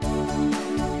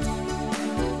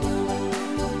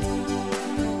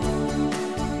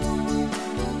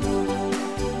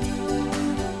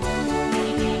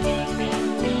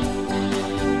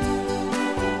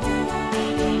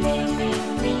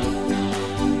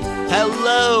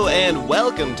Hello and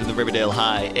welcome to the Riverdale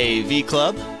High AV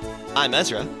Club. I'm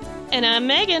Ezra. And I'm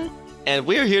Megan. And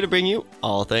we're here to bring you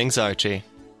all things Archie.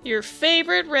 Your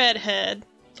favorite redhead.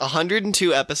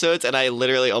 102 episodes, and I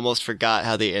literally almost forgot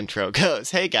how the intro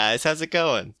goes. Hey guys, how's it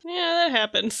going? Yeah, that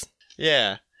happens.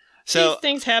 Yeah. So these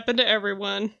things happen to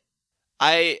everyone.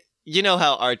 You know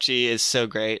how Archie is so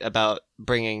great about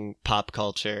bringing pop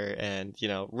culture and,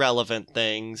 relevant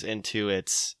things into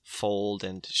its fold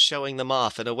and showing them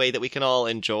off in a way that we can all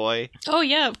enjoy. Oh,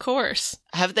 yeah, of course.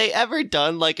 Have they ever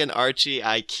done like an Archie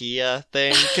IKEA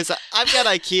thing? Because I've got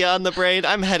IKEA on the brain.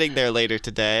 I'm heading there later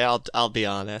today. I'll be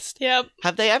honest. Yep.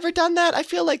 Have they ever done that? I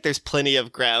feel like there's plenty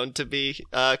of ground to be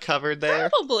covered there.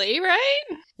 Probably, right?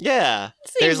 Yeah.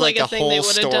 Seems There's like a thing they whole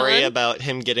would've story done. about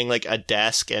him getting like a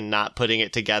desk and not putting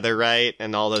it together right,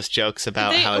 and all those jokes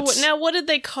about how it's... Now, what did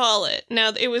they call it?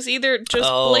 Now, it was either just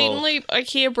blatantly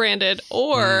IKEA branded,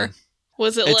 or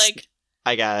was it like...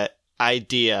 I got it.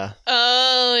 Idea.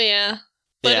 Oh, yeah.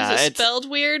 But Yeah, is it spelled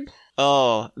weird?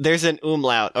 Oh, there's an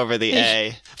umlaut over the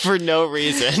A for no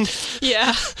reason.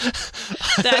 Yeah.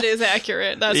 That is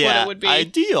accurate. That's what it would be.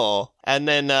 Ideal. And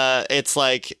then it's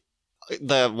like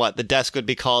the desk would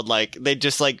be called like they'd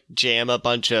just like jam a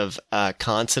bunch of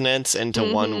consonants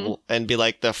into one and be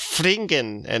like the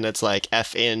fringen, and it's like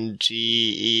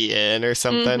FNGEN or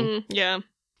something. Mm-hmm. Yeah.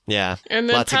 Yeah. And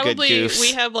then lots of good probably goofs.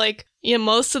 we have like,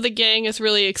 most of the gang is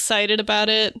really excited about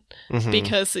it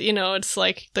because, it's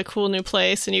like the cool new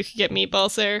place and you can get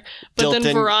meatballs there. But Dilton,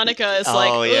 then Veronica is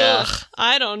like, yeah. ugh,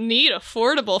 I don't need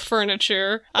affordable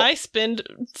furniture. I spend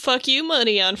fuck you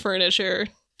money on furniture.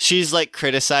 She's like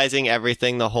criticizing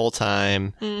everything the whole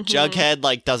time. Jughead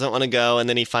like doesn't want to go, and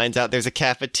then he finds out there's a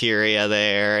cafeteria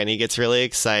there, and he gets really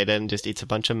excited and just eats a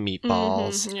bunch of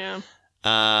meatballs. Yeah.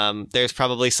 There's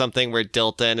probably something where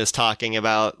Dilton is talking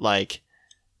about like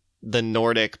the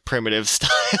Nordic primitive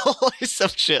style or some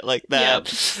shit like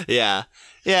that. Yep.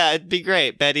 Yeah, it'd be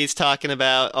great. Betty's talking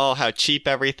about how cheap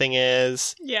everything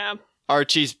is. Yeah.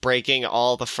 Archie's breaking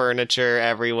all the furniture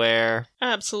everywhere.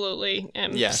 Absolutely.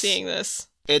 I'm seeing this.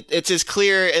 It's as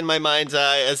clear in my mind's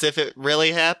eye as if it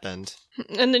really happened.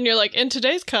 And then you're like, in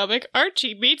today's comic,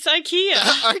 Archie beats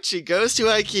IKEA. Archie goes to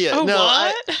IKEA. Oh, no,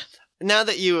 what? Now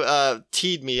that you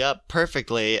teed me up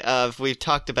perfectly, we've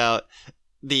talked about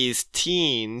these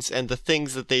teens and the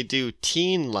things that they do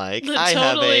teen-like.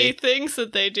 Things that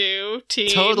they do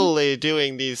teen. Totally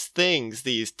doing these things,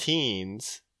 these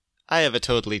teens. I have a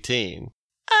totally teen.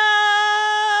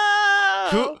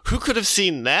 Oh! Who could have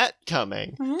seen that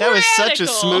coming? That was such a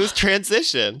smooth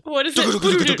transition. What is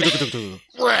it?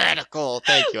 Radical.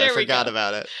 Thank you. There I we forgot go.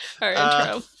 about it. Our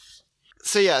intro.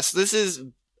 So yes, this is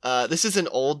an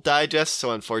old digest,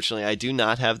 so unfortunately I do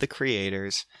not have the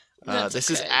creators. This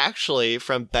is actually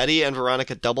from Betty and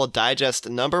Veronica Double Digest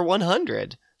number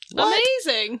 100. What?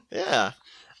 Amazing. Yeah.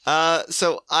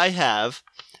 So I have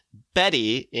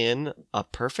Betty in A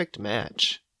Perfect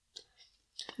Match.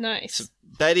 Nice. So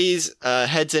Betty's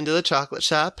heads into the chocolate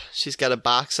shop. She's got a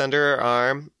box under her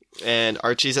arm, and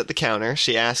Archie's at the counter.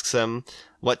 She asks him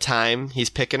what time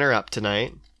he's picking her up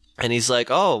tonight. And he's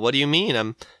like, oh, what do you mean?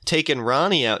 I'm taking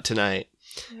Ronnie out tonight.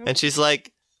 Yep. And she's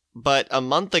like, but a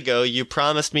month ago, you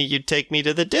promised me you'd take me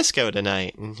to the disco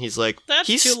tonight. And he's like, that's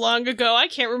too long ago. I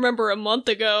can't remember a month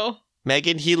ago.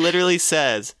 Megan, he literally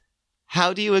says,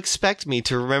 how do you expect me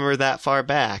to remember that far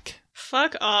back?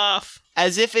 Fuck off.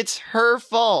 As if it's her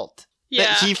fault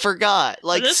that he forgot.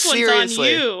 Like, this seriously. One's on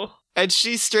you. And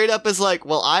she straight up is like,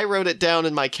 well, I wrote it down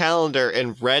in my calendar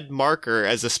in red marker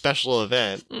as a special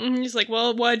event. He's like,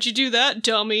 well, why'd you do that,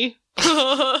 dummy?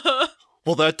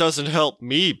 Well, that doesn't help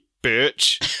me,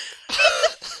 bitch.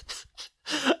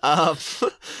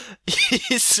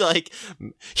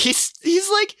 He's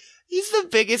the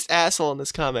biggest asshole in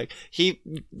this comic. He,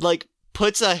 like,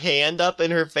 puts a hand up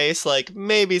in her face like,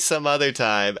 maybe some other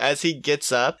time, as he gets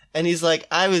up, and he's like,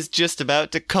 I was just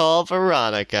about to call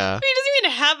Veronica. He doesn't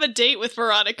even have a date with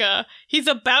Veronica. He's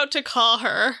about to call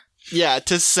her. Yeah,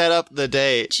 to set up the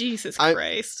date. Jesus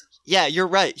Christ. Yeah, you're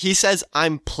right. He says,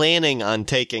 I'm planning on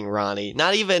taking Ronnie.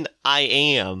 Not even, I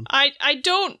am. I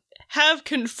don't have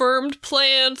confirmed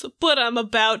plans, but I'm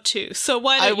about to. So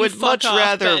why don't I you would fuck much off,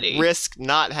 rather Betty? risk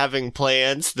not having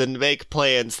plans than make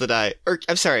plans that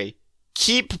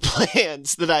keep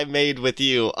plans that I made with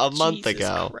you a month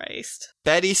ago. Jesus Christ.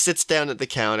 Betty sits down at the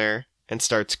counter and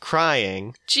starts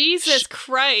crying. Jesus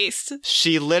Christ.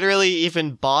 She literally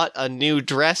even bought a new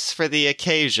dress for the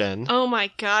occasion. Oh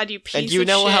my god, you piece of shit. And you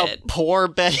know how poor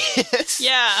Betty is?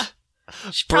 Yeah.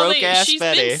 She's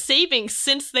Betty. been saving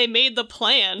since they made the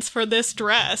plans for this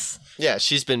dress. Yeah,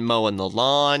 she's been mowing the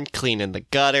lawn, cleaning the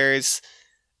gutters.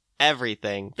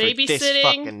 everything for this Babysitting.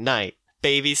 fucking night.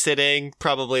 Babysitting,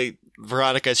 probably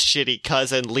Veronica's shitty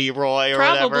cousin Leroy or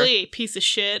whatever. Probably. Piece of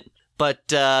shit. But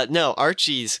no,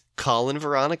 Archie's calling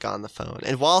Veronica on the phone.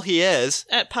 And while he is...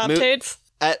 At Pop-Tates?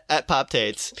 At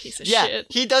Pop-Tates. Piece of yeah, shit.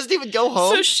 He doesn't even go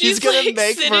home. So she's He's gonna like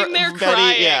make sitting there Betty,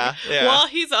 crying yeah. while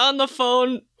he's on the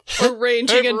phone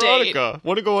arranging Hey, a date. Veronica,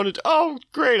 want to go on a... Oh,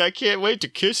 great, I can't wait to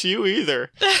kiss you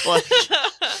either. Like,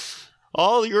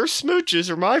 all your smooches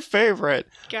are my favorite.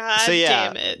 God So,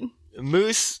 yeah. damn it.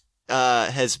 Moose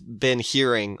has been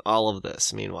hearing all of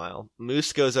this, meanwhile.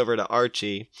 Moose goes over to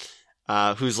Archie,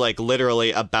 who's like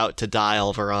literally about to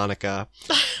dial Veronica.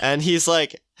 And he's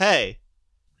like, hey,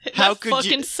 how that could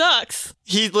fucking you... sucks.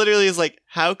 He literally is like,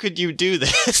 how could you do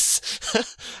this?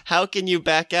 How can you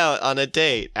back out on a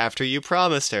date after you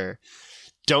promised her?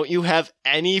 Don't you have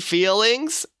any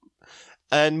feelings?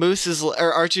 And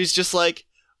Archie's just like,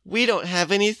 we don't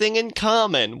have anything in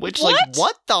common. Which, What? like,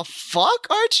 what the fuck,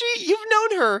 Archie? You've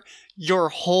known her your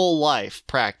whole life,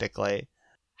 practically.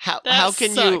 How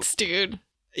can sucks, dude.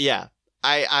 Yeah.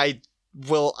 That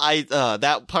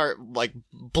part, like,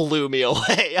 blew me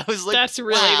away. I was like, That's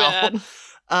really wow.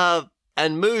 bad.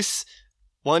 And Moose,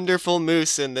 wonderful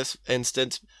Moose in this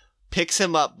instance, picks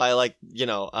him up by, like,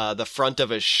 the front of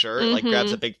his shirt, like,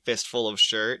 grabs a big fistful of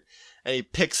shirt, and he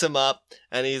picks him up,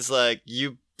 and he's like,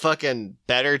 you fucking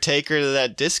better take her to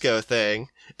that disco thing.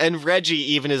 And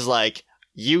Reggie even is like,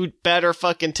 you better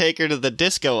fucking take her to the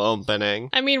disco opening.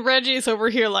 I mean, Reggie's over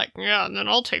here like, yeah, and then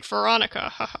I'll take Veronica.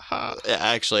 Ha ha ha. Yeah,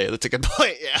 actually, that's a good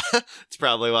point. Yeah, that's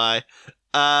probably why.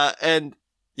 And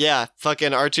yeah,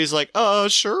 fucking Archie's like, oh,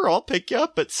 sure, I'll pick you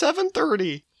up at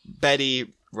 7:30.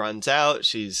 Betty runs out.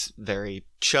 She's very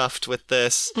chuffed with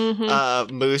this.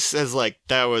 Moose is like,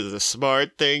 that was a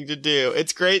smart thing to do.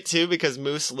 It's great too because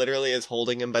Moose literally is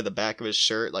holding him by the back of his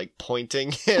shirt, like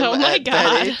pointing him at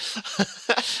Betty.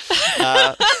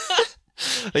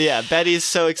 But yeah, Betty's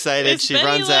so excited. She Betty,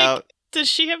 runs out. Does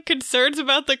she have concerns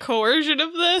about the coercion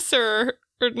of this or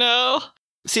no?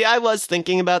 See, I was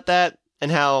thinking about that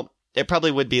and how it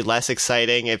probably would be less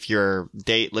exciting if your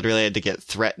date literally had to get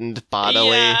threatened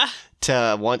bodily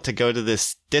to want to go to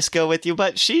this disco with you,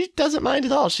 but she doesn't mind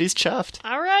at all. She's chuffed.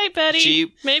 All right, Betty.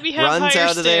 She maybe have runs higher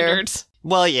out of there. standards.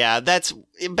 Well, yeah,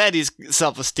 Betty's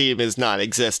self-esteem is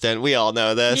non-existent. We all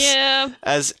know this. Yeah.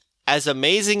 As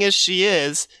amazing as she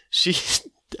is, she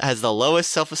has the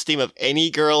lowest self-esteem of any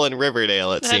girl in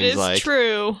Riverdale, it seems like. That is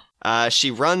true.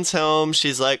 She runs home.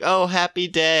 She's like, "Oh, happy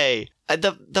day." It's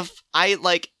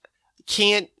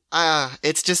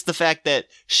just the fact that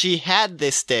she had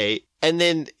this date and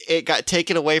then it got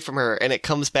taken away from her and it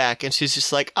comes back and she's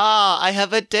just like, I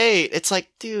have a date. It's like,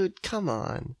 dude, come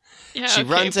on. Yeah, She okay,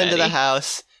 runs into Betty. the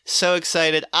house, so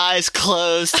excited, eyes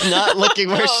closed, not looking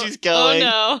where she's going.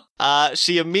 Oh no.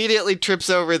 She immediately trips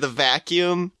over the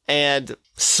vacuum and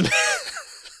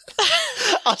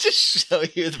I'll just show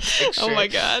you the picture. Oh my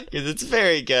god. Because it's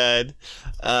very good.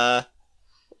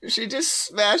 She just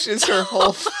smashes her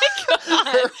whole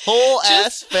her whole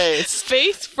ass face.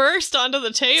 Face first onto the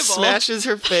table. Smashes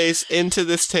her face into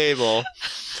this table.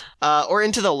 Or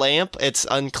into the lamp. It's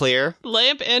unclear.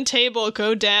 Lamp and table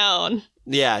go down.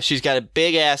 Yeah, she's got a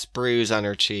big ass bruise on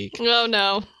her cheek. Oh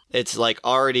no. It's like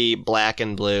already black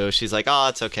and blue. She's like, oh,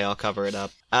 it's okay, I'll cover it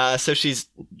up. So she's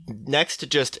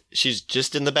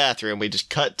just in the bathroom. We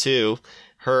just cut to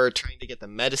her trying to get the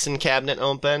medicine cabinet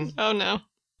open. Oh no.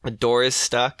 The door is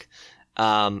stuck.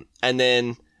 And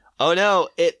then, oh no,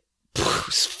 it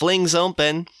flings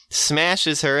open,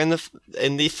 smashes her in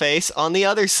the face on the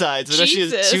other side. So now she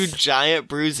has two giant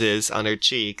bruises on her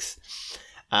cheeks.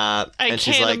 I and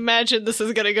she's can't like, imagine this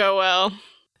is gonna go well.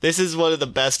 this is one of the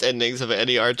best endings of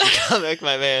any Archie comic,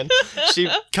 my man. She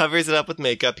covers it up with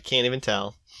makeup. You can't even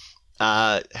tell.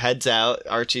 Heads out.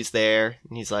 Archie's there.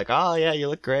 And he's like, oh yeah, you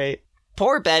look great.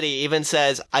 Poor Betty even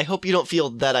says, I hope you don't feel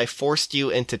that I forced you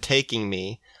into taking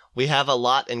me. We have a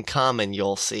lot in common,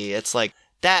 you'll see. It's like,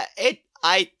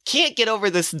 I can't get over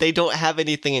this they don't have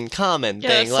anything in common Yeah,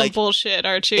 thing. that's Like, some bullshit,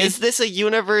 Archie. is this a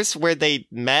universe where they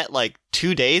met like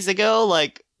 2 days ago?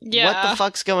 Like, Yeah. what the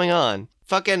fuck's going on?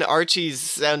 Fucking Archie's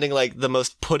sounding like the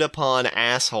most put upon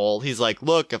asshole. He's like,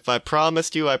 look, if I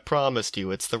promised you, I promised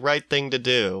you. It's the right thing to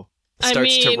do.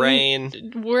 Starts to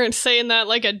rain. Weren't saying that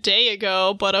like a day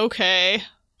ago, but okay.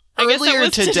 I guess that Earlier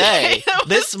was today. That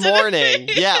This was morning.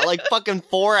 today. Yeah, like fucking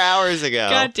 4 hours ago.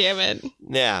 God damn it.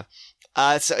 Yeah.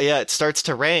 So yeah, it starts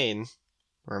to rain.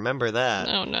 Remember that.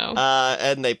 Oh no.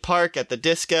 And they park at the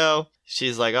disco.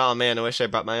 She's like, oh man, I wish I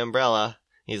brought my umbrella.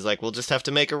 He's like, we'll just have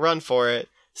to make a run for it.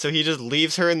 So he just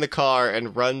leaves her in the car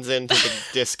and runs into the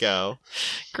disco.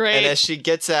 Great. And as she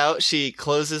gets out, she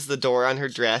closes the door on her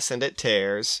dress and it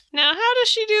tears. Now, how does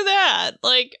she do that?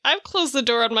 Like, I've closed the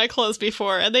door on my clothes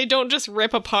before, and they don't just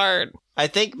rip apart. I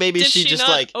think maybe Did she just,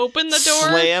 not like, open the door?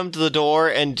 slammed the door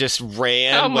and just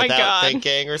ran my without God.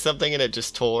 thinking or something, and it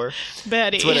just tore.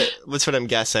 Betty. That's what I'm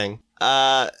guessing.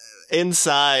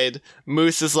 Inside,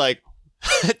 Moose is like,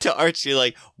 to Archie,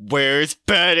 like, where's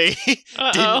Betty?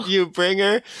 Didn't you bring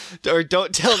her? Or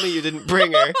don't tell me you didn't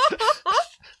bring her.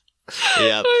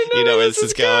 Yep, you know where this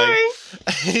is going.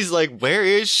 He's like, where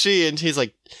is she? And he's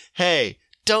like, hey,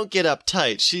 don't get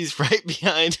uptight. She's right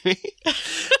behind me.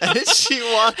 And then she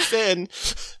walks in,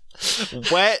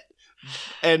 wet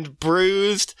and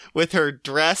bruised, with her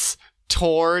dress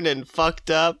torn and fucked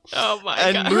up. Oh my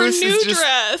and God. Moose her new is just,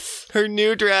 dress. Her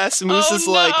new dress. Moose is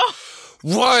like,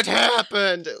 what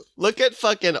happened? Look at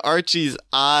fucking Archie's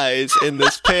eyes in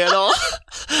this panel.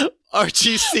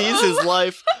 Archie sees his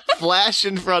life flash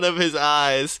in front of his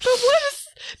eyes. But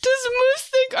does Moose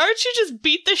think Archie just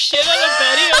beat the shit out of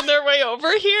Betty on their way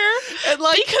over here? And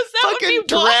like because that fucking would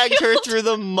be dragged her wild. through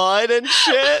the mud and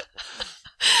shit.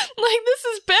 Like, this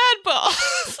is bad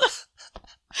balls.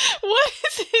 What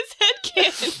is his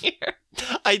headcanon here?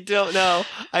 I don't know.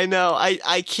 I know.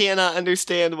 I cannot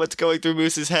understand what's going through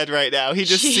Moose's head right now. He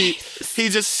just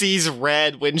sees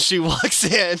red when she walks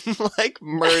in, like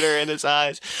murder in his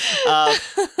eyes.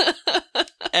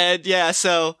 And yeah,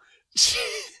 so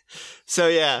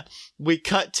yeah, we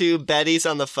cut to Betty's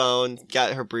on the phone,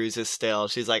 got her bruises still.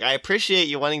 She's like, I appreciate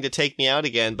you wanting to take me out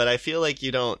again, but I feel like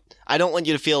I don't want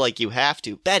you to feel like you have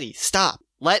to. Betty, stop.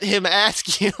 Let him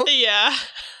ask you. Yeah.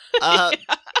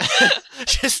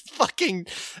 Just fucking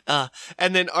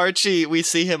and then Archie, we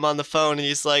see him on the phone and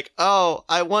he's like, oh,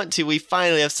 I want to, we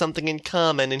finally have something in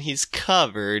common, and he's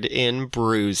covered in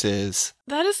bruises.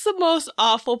 That is the most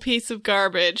awful piece of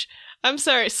garbage. I'm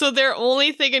sorry, so their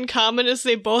only thing in common is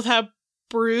they both have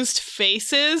bruised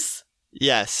faces?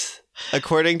 Yes,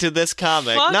 according to this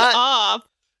comic. Fuck off.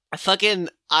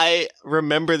 I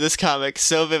remember this comic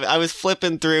so vivid. I was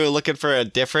flipping through looking for a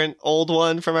different old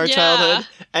one from our childhood,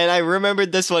 and I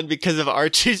remembered this one because of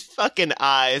Archie's fucking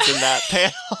eyes in that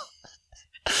panel.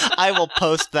 I will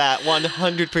post that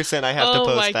 100%. I have to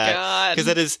post that because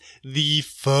that is the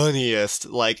funniest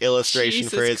illustration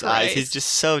Jesus for his Christ. eyes. He's just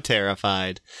so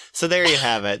terrified. So there you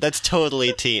have it. That's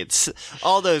totally teens.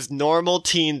 All those normal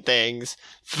teen things.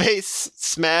 Face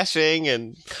smashing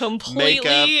and completely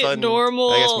makeup and,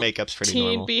 normal. I guess makeup's pretty teen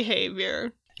normal.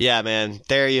 behavior. Yeah, man.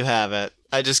 There you have it.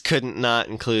 I just couldn't not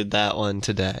include that one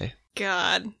today.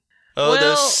 God. Oh,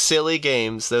 those silly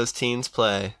games those teens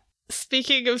play.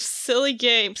 Speaking of silly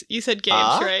games, you said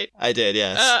games, right? I did,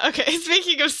 yes. Okay,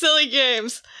 speaking of silly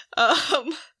games, I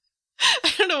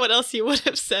don't know what else you would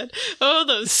have said. Oh,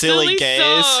 those silly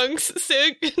songs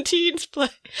teens play.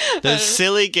 Those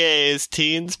silly gays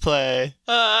teens play.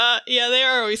 Yeah, they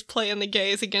are always playing the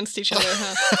gays against each other,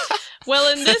 huh? Well,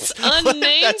 in this unnamed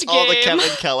That's game... all the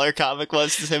Kevin Keller comic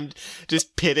was him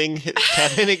just pitting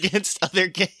Kevin against other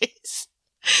gays.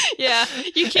 Yeah,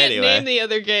 you can't name the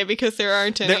other gay because there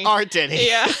aren't any. There aren't any.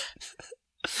 Yeah.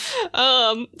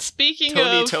 Speaking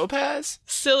Tony of Topaz?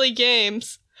 silly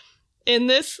games, in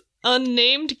this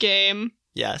unnamed game,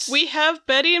 yes, we have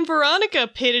Betty and Veronica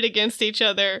pitted against each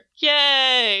other.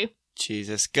 Yay!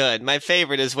 Jesus, good. My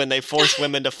favorite is when they force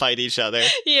women to fight each other.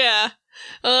 Yeah.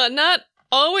 Not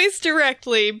always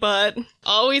directly, but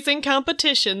always in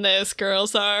competition, those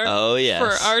girls are. Oh, yes.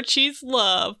 For Archie's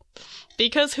love.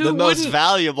 Because who the most wouldn't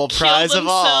valuable prize kill of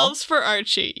all. themselves for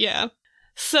Archie, yeah.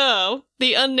 So,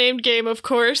 the unnamed game, of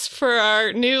course, for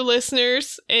our new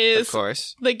listeners is of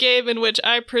course. The game in which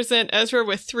I present Ezra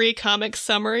with 3 comic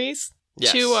summaries.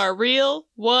 Yes. 2 are real,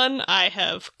 1 I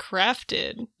have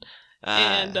crafted.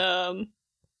 And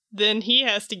then he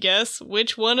has to guess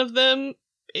which one of them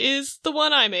is the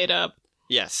one I made up.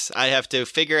 Yes, I have to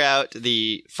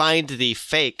find the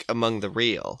fake among the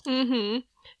real. Mm-hmm.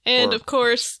 And of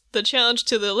course, the challenge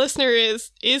to the listener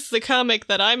is the comic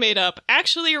that I made up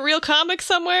actually a real comic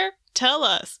somewhere? Tell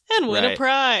us, and win a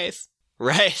prize.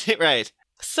 Right, right.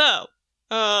 So,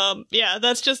 yeah,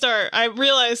 that's just I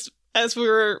realized as we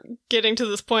were getting to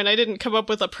this point, I didn't come up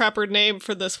with a proper name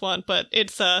for this one, but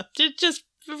it's just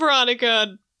Veronica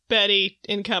and Betty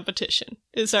in competition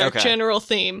is our general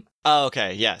theme. Oh,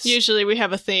 okay, yes. Usually we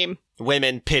have a theme.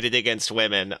 Women pitted against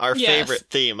women, our favorite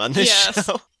theme on this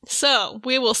show. So,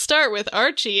 we will start with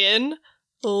Archie in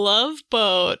Love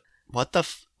Boat. What the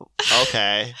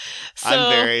Okay.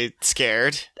 I'm very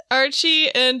scared. Archie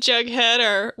and Jughead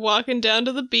are walking down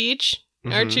to the beach.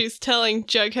 Mhm. Archie's telling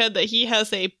Jughead that he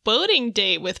has a boating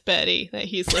date with Betty that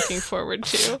he's looking forward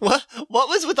to. What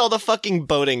was with all the fucking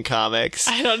boating comics?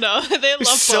 I don't know. They love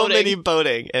There's so boating. many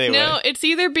boating. Anyway. No, it's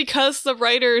either because the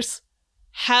writers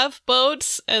have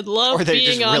boats and love Or they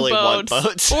being just on really want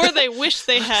boats, boats. or they wish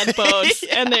they had boats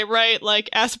and they write like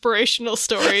aspirational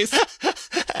stories.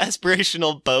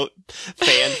 Aspirational boat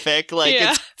fanfic, like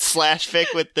Yeah. it's slash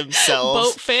fic with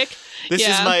themselves. Boat fic. This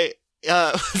yeah. is my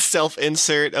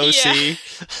self-insert OC. Yeah.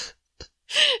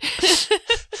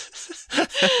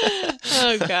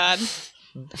 Oh god.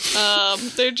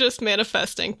 They're just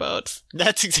manifesting boats.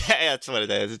 That's what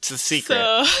it is. It's a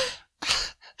secret.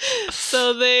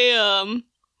 So they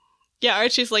yeah,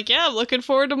 Archie's like, yeah, I'm looking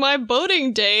forward to my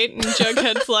boating date, and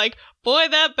Jughead's like, boy,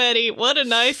 that Betty, what a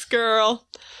nice girl.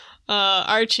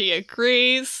 Archie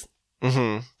agrees.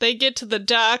 Mm-hmm. They get to the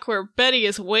dock where Betty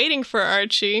is waiting for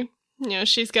Archie. You know,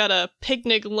 she's got a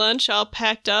picnic lunch all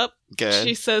packed up. Good.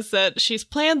 She says that she's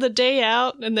planned the day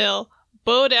out and they'll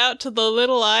boat out to the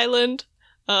little island.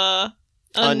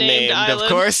 Unnamed island. Of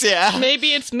course, yeah.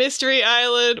 Maybe it's Mystery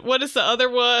Island. What is the other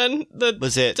one? The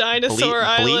Was it Dinosaur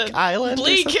Island. Bleak Island? or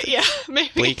something? Bleak, yeah. Maybe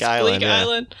Bleak it's Island, Bleak yeah.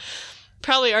 Island.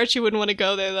 Probably Archie wouldn't want to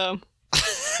go there, though.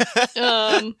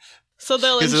 So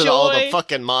they'll Because enjoy... of all the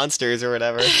fucking monsters or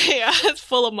whatever. Yeah, it's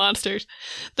full of monsters.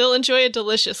 They'll enjoy a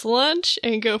delicious lunch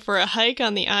and go for a hike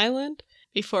on the island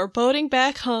before boating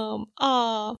back home.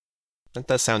 Aw. That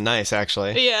does sound nice,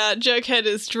 actually. Yeah, Jughead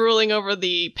is drooling over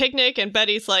the picnic, and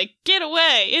Betty's like, get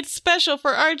away! It's special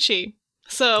for Archie.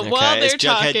 So while Is they're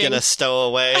Jughead talking... gonna stow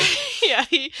away? Yeah,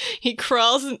 he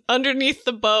crawls underneath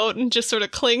the boat and just sort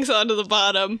of clings onto the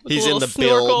bottom with He's a little in the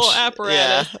snorkel bilge.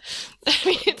 apparatus. Yeah. I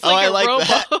mean, it's Oh, like I a like rowboat.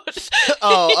 that.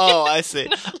 Oh, I see.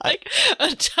 Like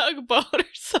a tugboat or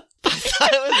something. I thought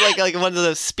it was like one of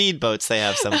those speedboats they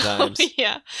have sometimes. Oh,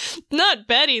 yeah. Not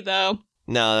Betty, though.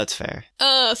 No, that's fair.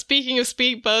 Speaking of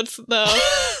speedboats, though,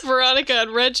 Veronica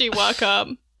and Reggie walk up.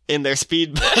 In their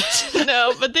speedboat.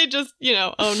 No, but they just,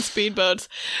 own speedboats.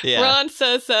 Yeah. Ron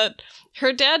says that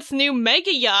her dad's new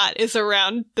mega yacht is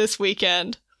around this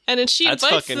weekend. And then she That's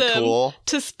invites fucking them cool.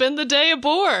 to spend the day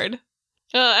aboard.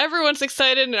 Everyone's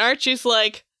excited, and Archie's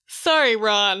like, sorry,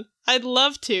 Ron, I'd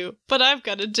love to, but I've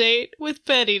got a date with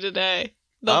Betty today.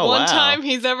 The one wow. time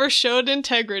he's ever showed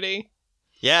integrity.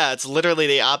 Yeah, it's literally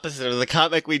the opposite of the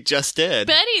comic we just did.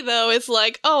 Betty, though, is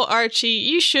like, oh, Archie,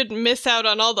 you shouldn't miss out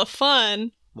on all the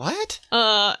fun. What?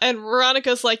 And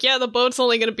Veronica's like, yeah, the boat's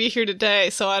only gonna be here today,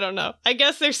 so I don't know. I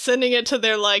guess they're sending it to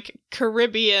their,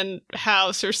 Caribbean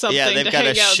house or something Yeah, they've to got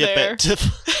hang to out ship there. it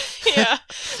to... Yeah,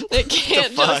 it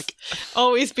can't just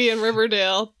always be in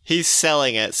Riverdale. He's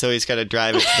selling it, so he's got to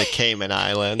drive it to the Cayman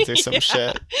Islands or some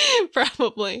shit.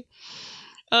 Probably.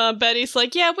 Betty's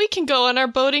like, yeah, we can go on our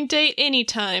boating date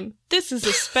anytime. This is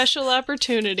a special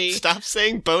opportunity. Stop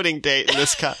saying boating date in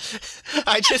this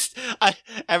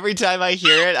every time I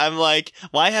hear it, I'm like,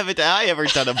 why haven't I ever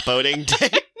done a boating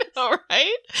date? All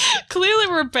right. Clearly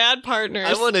we're bad partners.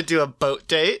 I want to do a boat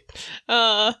date.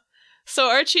 So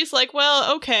Archie's like,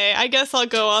 well, okay, I guess I'll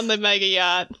go on the mega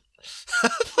yacht.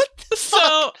 What the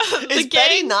So fuck? the Is gang...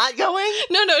 Betty not going?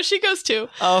 No, she goes too.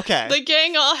 Oh, okay. The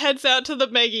gang all heads out to the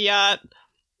mega yacht.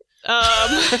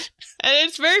 And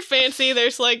it's very fancy.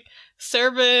 There's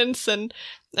servants, and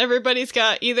everybody's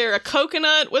got either a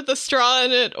coconut with a straw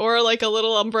in it or a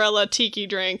little umbrella tiki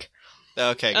drink.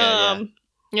 Okay, good,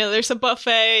 Yeah, there's a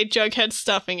buffet. Jughead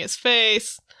stuffing his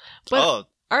face. But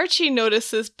Archie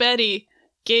notices Betty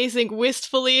gazing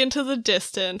wistfully into the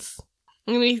distance.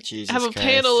 And we Jesus have a Christ.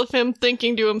 panel of him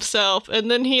thinking to himself,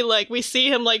 and then he we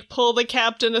see him pull the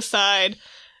captain aside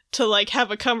to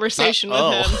have a conversation with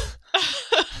him.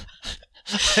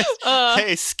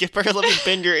 Hey, Skipper, let me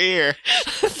bend your ear.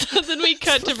 So then we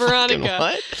cut to Veronica.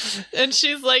 What? And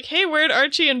she's like, hey, where'd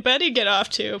Archie and Betty get off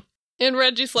to? And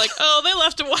Reggie's like, oh, they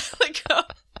left a while ago.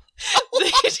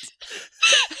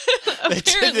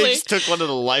 They just took one of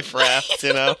the life rafts,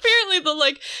 Apparently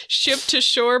the ship to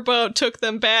shore boat took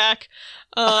them back.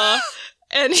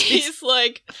 And he's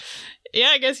like, yeah,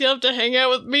 I guess you'll have to hang out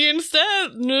with me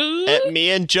instead. Me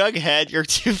and Jughead, your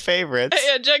two favorites.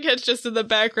 Yeah, Jughead's just in the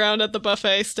background at the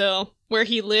buffet still, where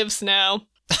he lives now.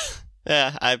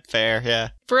 Yeah, I'm fair, yeah.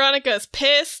 Veronica's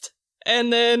pissed,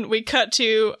 and then we cut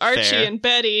to Archie Fair. and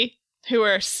Betty, who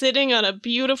are sitting on a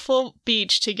beautiful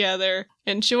beach together,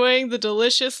 enjoying the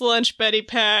delicious lunch Betty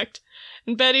packed.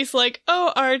 And Betty's like,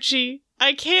 oh, Archie,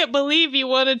 I can't believe you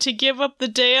wanted to give up the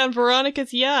day on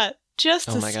Veronica's yacht just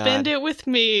to spend it with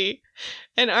me.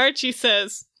 And Archie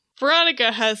says,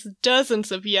 Veronica has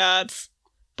dozens of yachts,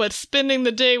 but spending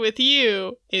the day with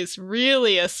you is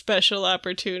really a special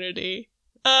opportunity.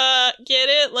 get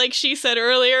it? Like she said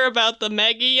earlier about the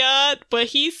mega yacht, but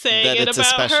he's saying that it it's about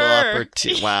a special her.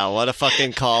 opportunity. Wow, what a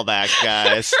fucking callback,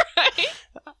 guys. Right?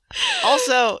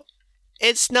 Also,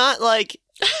 it's not like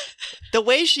the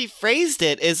way she phrased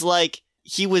it is like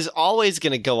he was always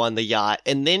going to go on the yacht,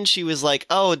 and then she was like,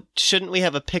 "Oh, shouldn't we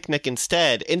have a picnic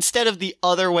instead of the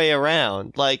other way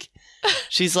around?" Like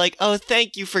she's like, "Oh,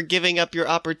 thank you for giving up your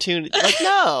opportunity." Like,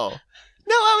 no.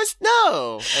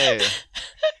 Hey.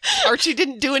 Archie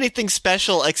didn't do anything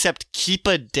special except keep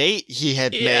a date he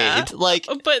had made. Like,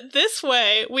 but this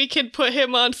way we can put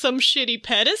him on some shitty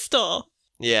pedestal.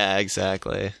 yeah,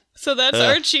 exactly. So that's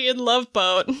Archie in Love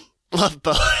Boat. Love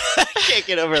Boat. I can't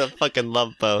get over the fucking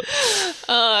Love Boat.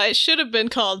 It should have been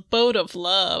called Boat of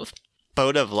Love.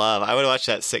 Boat of Love. I would watch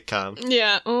that sitcom.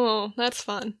 Yeah. Oh, that's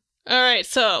fun. All right.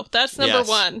 So that's number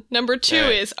one. Number two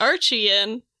is Archie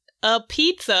in A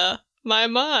Pizza, My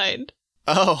Mind.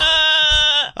 Oh.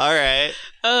 All right.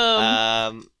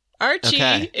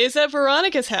 Archie is at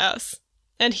Veronica's house,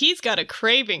 and he's got a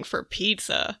craving for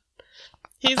pizza.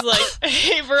 He's like,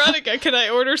 "Hey, Veronica, can I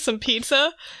order some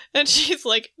pizza?" And she's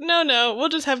like, No, we'll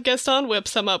just have Gaston whip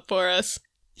some up for us.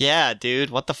 Yeah,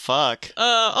 dude, what the fuck?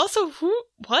 Also,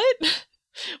 what?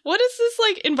 What is this,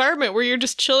 like, environment where you're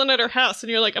just chilling at her house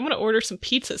and you're like, "I'm gonna order some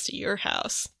pizzas to your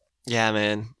house"? Yeah,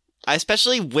 man.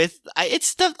 Especially with, it's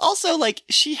stuff, also, like,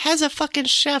 she has a fucking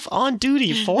chef on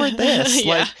duty for this.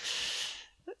 Yeah. Like,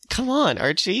 come on,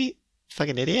 Archie.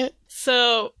 Fucking idiot.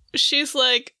 So she's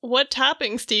like, "What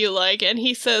toppings do you like?" And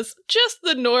he says, "Just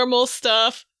the normal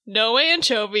stuff. No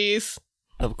anchovies."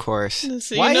 Of course.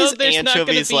 So Why you know is there's not going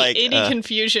to anchovies be like, any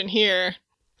confusion here.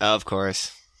 Of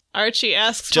course. Archie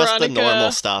asks Just Veronica the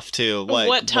normal stuff, too.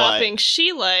 what toppings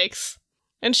she likes.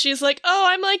 And she's like, "Oh,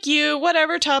 I'm like you.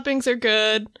 Whatever toppings are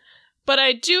good. But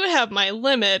I do have my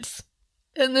limits."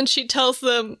 And then she tells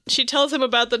him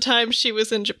about the time she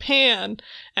was in Japan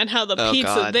and how the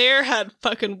pizza there had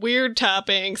fucking weird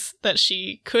toppings that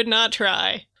she could not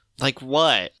try. Like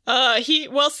what?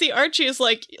 Archie is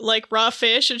like raw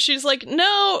fish, and she's like,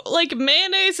 "No, like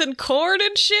mayonnaise and corn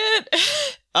and shit."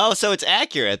 Oh, so it's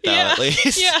accurate, though, at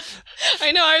least. Yeah.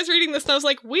 I know, I was reading this and I was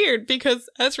like, weird, because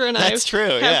Ezra and I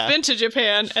have been to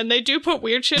Japan, and they do put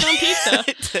weird shit on pizza.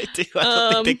 They do.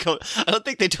 I don't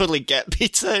think they totally get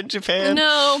pizza in Japan.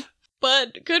 No,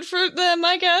 but good for them,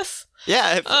 I guess.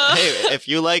 Yeah, if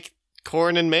you like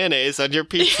corn and mayonnaise on your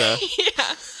pizza.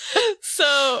 Yeah.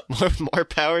 So more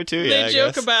power to you. They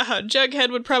joke about how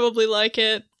Jughead would probably like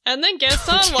it. And then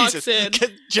Gaston walks in.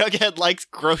 Jughead likes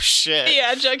gross shit.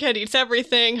 Yeah, Jughead eats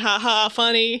everything. Ha,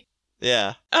 funny.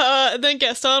 Yeah. Then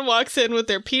Gaston walks in with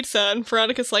their pizza, and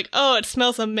Veronica's like, "Oh, it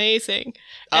smells amazing."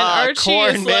 And Archie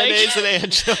corn, is mayonnaise, like, and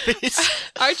anchovies.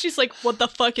 Archie's like, "What the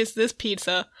fuck is this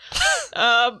pizza?"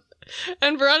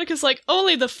 And Veronica's like,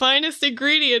 "Only the finest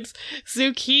ingredients: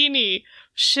 zucchini,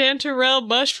 chanterelle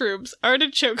mushrooms,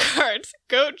 artichoke hearts,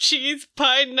 goat cheese,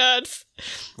 pine nuts."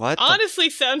 What?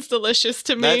 Honestly, sounds delicious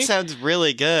to me. That sounds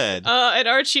really good. And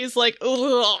Archie's like,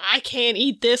 "Ugh, I can't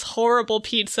eat this horrible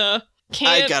pizza.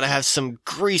 I gotta have some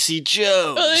greasy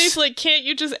joes." He's like, "Can't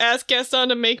you just ask Gaston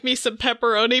to make me some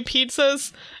pepperoni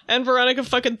pizzas?" And Veronica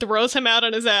fucking throws him out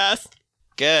on his ass.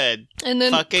 Good. And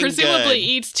then fucking presumably good.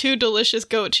 Eats 2 delicious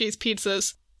goat cheese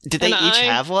pizzas. Did they each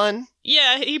have one?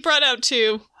 Yeah, he brought out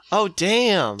 2. Oh,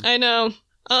 damn. I know.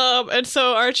 And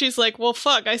so Archie's like, "Well,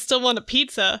 fuck, I still want a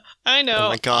pizza. I know. Oh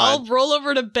my God. I'll roll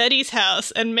over to Betty's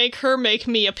house and make her make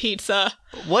me a pizza."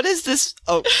 What is this?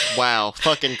 Oh, wow.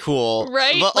 Fucking cool.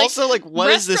 Right? But also, what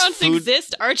is this restaurants food?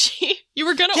 exist, Archie. You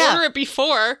were gonna order it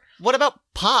before. What about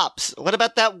Pops? What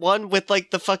about that one with,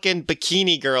 the fucking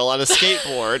bikini girl on a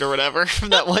skateboard or whatever from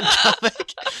that one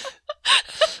comic?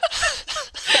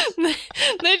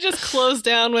 They just close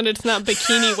down when it's not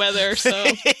bikini weather, so.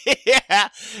 Yeah,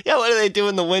 what do they do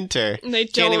in the winter? They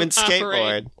can't even skateboard.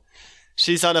 operate.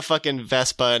 She's on a fucking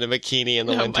Vespa and a bikini in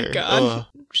the winter. Oh my God. Ugh.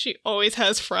 She always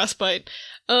has frostbite.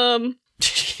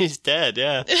 She's dead,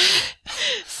 yeah.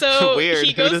 So Weird.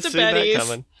 he Who'd goes have to seen that Betty's,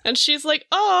 coming? and she's like,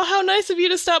 "Oh, how nice of you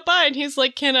to stop by." And he's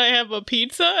like, "Can I have a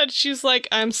pizza?" And she's like,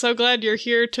 "I'm so glad you're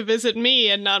here to visit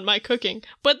me and not my cooking."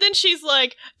 But then she's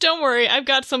like, "Don't worry, I've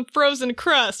got some frozen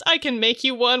crust. I can make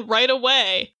you one right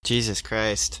away." Jesus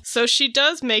Christ. So she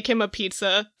does make him a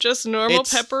pizza, just normal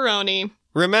pepperoni.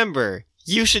 Remember,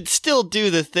 you should still do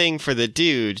the thing for the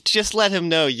dude. Just let him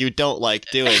know you don't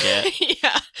like doing it.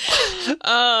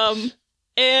 Yeah.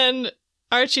 And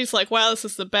Archie's like, "Wow, this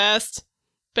is the best."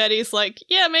 Betty's like,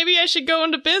 "Yeah, maybe I should go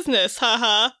into business,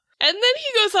 haha." And then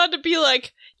he goes on to be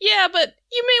like, yeah, but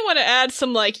you may want to add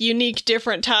some, like, unique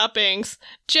different toppings.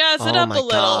 Jazz it Oh up my a little.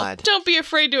 God. Don't be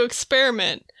afraid to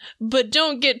experiment. But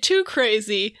don't get too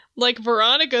crazy, like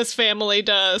Veronica's family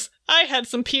does. I had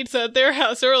some pizza at their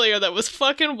house earlier that was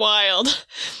fucking wild.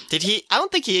 Did he? I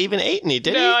don't think he even ate any,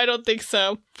 did No, he? I don't think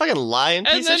so. Fucking lying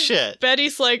And piece then of shit.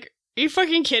 Betty's like, are you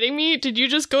fucking kidding me? Did you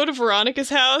just go to Veronica's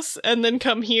house and then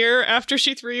come here after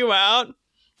she threw you out?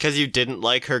 Because you didn't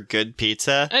like her good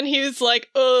pizza? And he was like,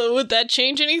 oh, would that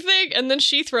change anything? And then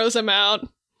she throws him out.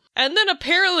 And then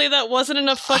apparently that wasn't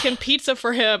enough fucking pizza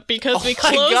for him because Oh we my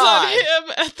close God. on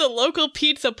him at the local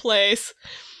pizza place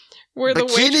where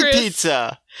Bikini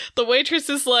pizza. the waitress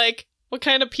is like, what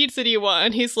kind of pizza do you want?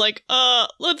 And he's like,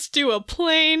 let's do a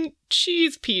plain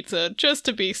cheese pizza just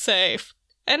to be safe.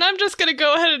 And I'm just gonna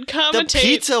go ahead and The commentate.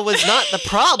 pizza was not the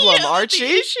problem, Yeah, Archie.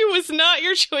 The issue was not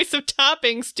your choice of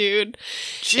toppings, dude.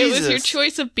 Jesus. It was your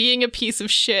choice of being a piece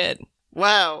of shit.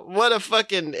 Wow, what a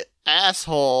fucking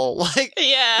asshole. Like,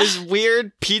 Yeah. this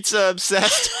weird pizza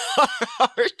obsessed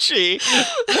Archie.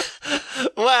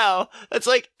 Wow, that's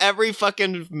like every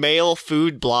fucking male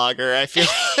food blogger, I feel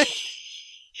like.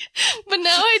 But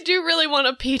now I do really want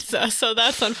a pizza, so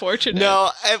that's unfortunate. No,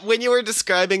 when you were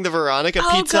describing the Veronica Oh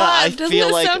pizza, God, I doesn't feel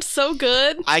that like sound so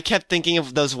good? I kept thinking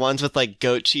of those ones with like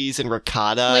goat cheese and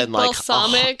ricotta Like and like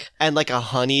balsamic? and like a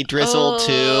honey drizzle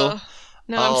too.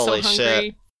 Now I'm Holy so hungry.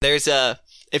 shit. There's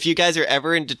if you guys are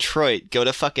ever in Detroit, go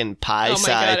to fucking Pie Oh my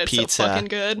Side God, it's Pizza. so fucking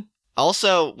good.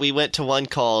 Also, we went to one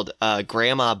called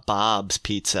Grandma Bob's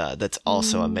Pizza. That's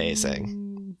also amazing.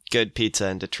 Good pizza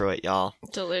in Detroit, y'all.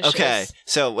 Delicious. Okay,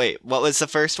 so wait, what was the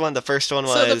first one? The first one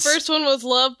was So the first one was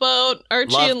Love Boat,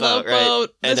 Archie and Love right?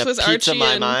 Boat. And This a was pizza Archie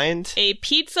my and mind. A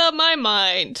Pizza My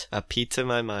Mind. A pizza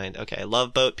my mind. Okay,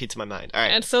 Love Boat, pizza my mind. All right.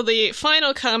 And so the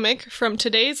final comic from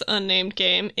today's unnamed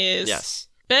game is Yes.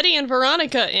 Betty and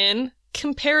Veronica in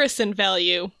Comparison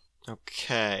Value.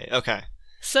 Okay.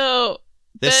 So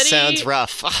This Betty sounds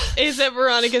rough. is at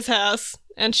Veronica's house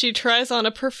and she tries on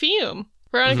a perfume.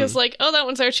 Veronica's like, oh, that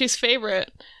one's Archie's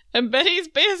favorite. And Betty's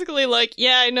basically like,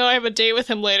 yeah, I know I have a date with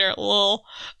him later. Lol.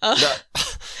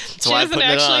 That's She why I'm doesn't putting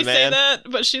it actually on, say man. that,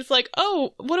 but she's like,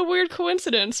 oh, what a weird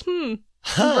coincidence. And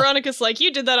Huh. Veronica's like,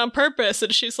 you did that on purpose.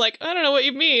 And she's like, I don't know what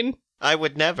you mean. I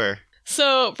would never.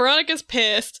 So Veronica's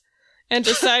pissed and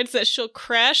decides that she'll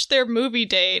crash their movie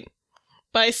date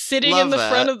by sitting Love in the that.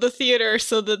 front of the theater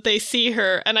so that they see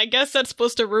her. And I guess that's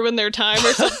supposed to ruin their time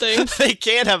or something. They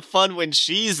can't have fun when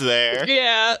she's there.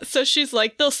 Yeah, so she's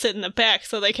like, they'll sit in the back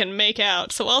so they can make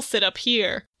out, so I'll sit up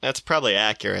here. That's probably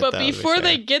accurate, But though, to be before fair.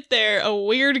 they get there, a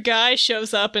weird guy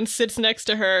shows up and sits next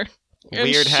to her. And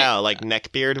Weird she- how? Like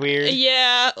neckbeard weird?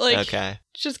 Yeah, like, Okay.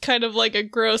 just kind of like a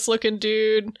gross looking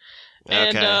dude.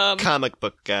 And, Okay. Comic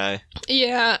book guy.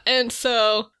 Yeah, and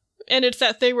so, and it's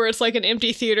that thing where it's like an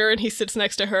empty theater and he sits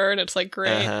next to her and it's like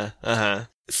great. Uh-huh.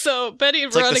 So Betty and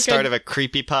It's like the start Veronica of a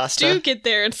creepypasta. do get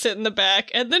there and sit in the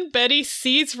back, and then Betty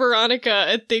sees Veronica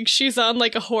and thinks she's on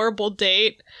like a horrible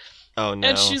date. Oh, no.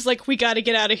 And she's like, we gotta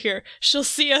get out of here. She'll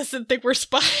see us and think we're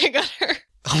spying on her.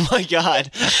 Oh, my God.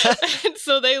 And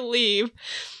so they leave.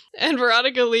 And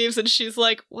Veronica leaves and she's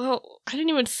like, well, I didn't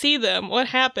even see them. What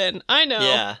happened? I know.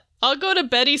 Yeah. I'll go to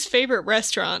Betty's favorite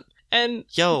restaurant. And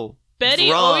Yo.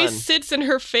 Betty Ron. always sits in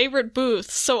her favorite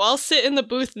booth, so I'll sit in the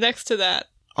booth next to that.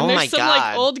 Oh, And my there's some God.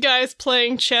 like old guys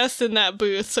playing chess in that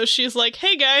booth, so she's like,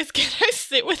 hey guys, can I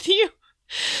sit with you?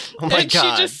 Oh, my and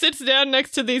God. she just sits down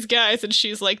next to these guys and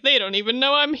she's like, they don't even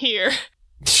know I'm here.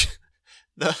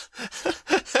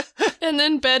 And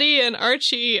then Betty and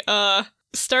Archie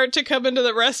start to come into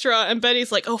the restaurant, and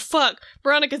Betty's like, oh fuck,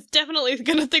 Veronica's definitely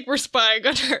gonna think we're spying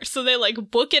on her, so they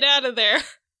like book it out of there.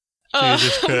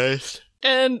 Jesus Christ.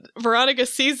 And Veronica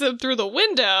sees them through the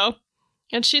window,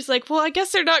 and she's like, well, I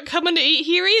guess they're not coming to eat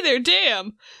here either,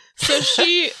 damn. So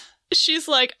she's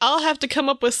like, I'll have to come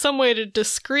up with some way to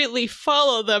discreetly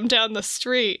follow them down the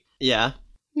street. Yeah.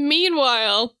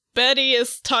 Meanwhile, Betty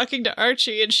is talking to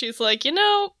Archie, and she's like, you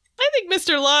know, I think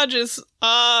Mr. Lodge is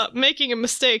making a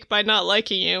mistake by not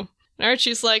liking you. And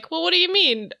Archie's like, well, what do you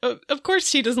mean? Of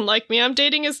course he doesn't like me. I'm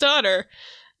dating his daughter.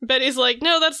 Betty's like,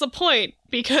 no, that's the point,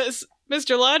 because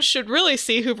Mr. Lodge should really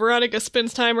see who Veronica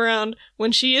spends time around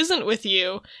when she isn't with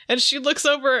you. And she looks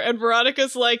over, and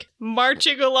Veronica's like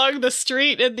marching along the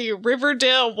street in the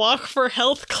Riverdale Walk for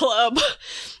Health Club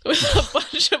with a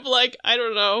bunch of, like, I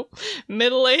don't know,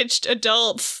 middle-aged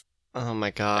adults. Oh,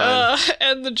 my God.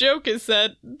 And the joke is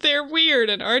that they're weird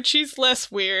and Archie's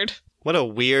less weird. What a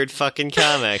weird fucking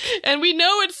comic. And we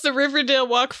know it's the Riverdale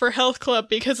Walk for Health Club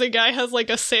because a guy has like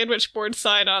a sandwich board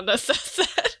sign on that says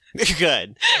that.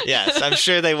 Good. Yes, I'm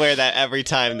sure they wear that every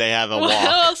time they have a Well, walk.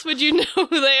 how else would you know who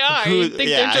they are? You'd think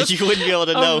they're just you wouldn't be able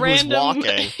to a know random... who's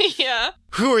walking. Yeah.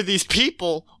 Who are these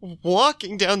people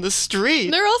walking down the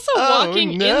street? They're also Oh,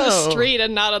 walking in no. the street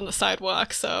and not on the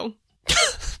sidewalk, so...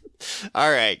 All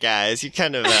right, guys, you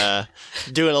kind of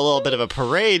doing a little bit of a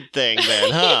parade thing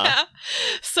then, huh? Yeah.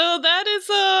 So that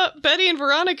is Betty and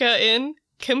Veronica in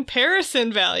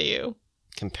Comparison Value.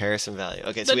 Comparison value.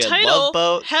 Okay, so The we had title Love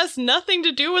Boat. has nothing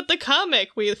to do with the comic,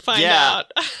 we find Yeah. out.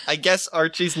 I guess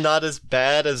Archie's not as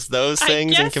bad as those I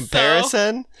things in guess so.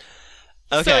 comparison.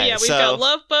 Okay, So yeah, we've got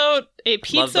Love Boat, A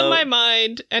Pizza Boat. My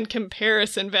Mind, and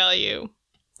Comparison Value.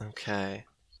 Okay.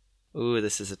 Ooh,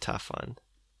 this is a tough one.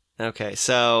 Okay,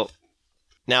 so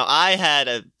now I had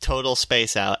a total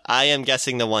space out. I am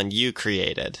guessing the one you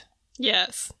created.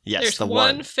 Yes. Yes, There's the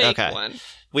one one. fake Okay. one.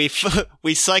 We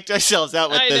psyched ourselves out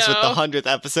with I this with know. the 100th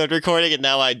episode recording, and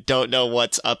now I don't know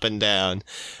what's up and down.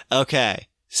 Okay,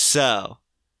 so,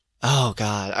 oh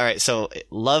god, all right. So,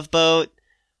 Love Boat,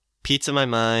 Pizza My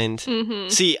Mind. Mm-hmm.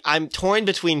 See, I'm torn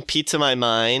between Pizza My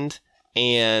Mind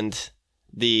and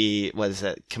the what is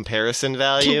it? Comparison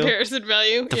Value. Comparison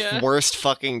Value. The Yeah. worst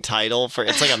fucking title for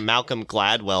it's like a Malcolm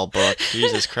Gladwell book.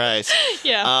 Jesus Christ.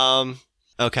 Yeah.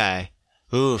 Okay.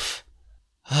 Oof.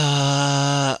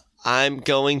 I'm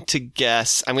going to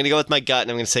guess. I'm going to go with my gut,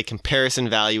 and I'm going to say Comparison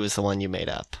Value is the one you made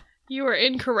up. You are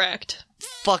incorrect.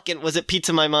 Fucking, was it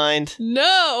Pizza My Mind?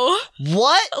 No.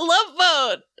 What? Love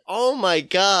Boat. Oh my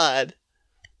god.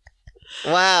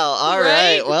 Wow. All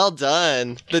right. Right? Well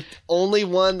done. The only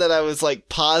one that I was like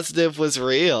positive was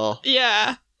real.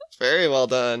 Yeah. Very well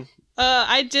done.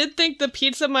 I did think the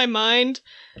Pizza My Mind,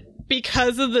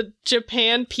 because of the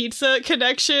Japan pizza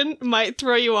connection, might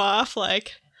throw you off.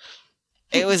 Like,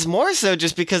 It was more so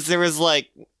just because there was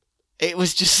like, it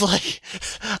was just like,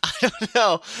 I don't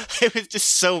know. It was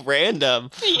just so random.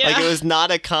 yeah. Like it was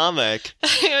not a comic.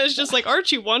 It was just like,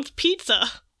 Archie wants pizza.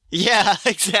 Yeah,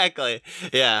 exactly.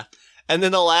 Yeah. And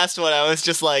then the last one, I was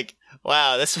just like,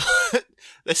 wow,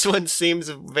 this one seems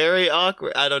very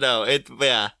awkward. I don't know.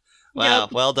 Yeah. Wow.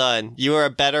 Yep. Well done. You are a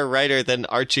better writer than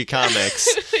Archie Comics.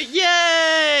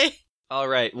 Yay! All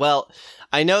right. Well,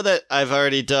 I know that I've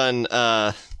already done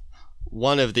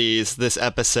one of these this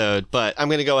episode, but I'm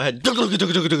going to go ahead.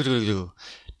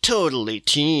 Totally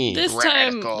teen. This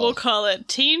radical. time we'll call it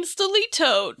Teens Delete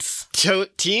Totes.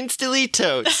 Teens delete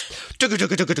totes.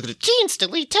 Teens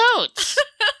delete totes.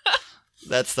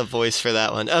 That's the voice for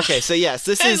that one. Okay, so yes,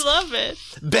 this is I love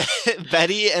it.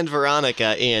 Betty and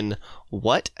Veronica in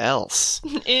What Else?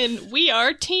 In We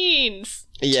Are Teens.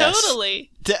 Yes. Totally.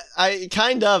 I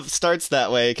kind of starts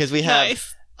that way because we have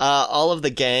Nice. all of the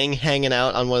gang hanging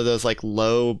out on one of those like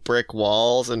low brick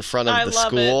walls in front of I the love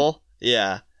school.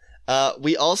 Yeah.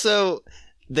 We also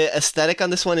the aesthetic on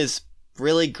this one is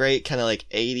really great, kind of like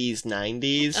 80s,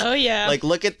 90s. Oh, yeah. Like,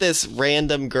 look at this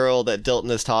random girl that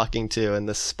Dilton is talking to in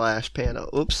this splash panel.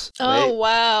 Oops. Oh, wait.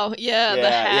 wow. Yeah, the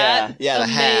Yeah, hat. yeah, the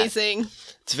hat. Amazing.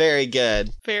 It's very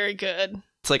good. Very good.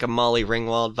 It's like a Molly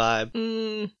Ringwald vibe.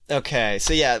 Mm. Okay,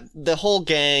 so yeah, the whole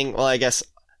gang, well, I guess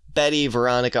Betty,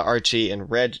 Veronica, Archie, and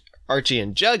Archie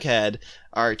and Jughead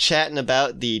are chatting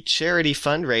about the charity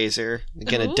fundraiser.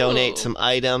 They're going to donate some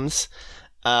items.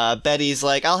 Betty's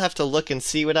like, I'll have to look and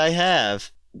see what I have.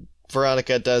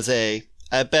 Veronica does I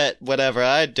bet whatever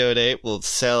I donate will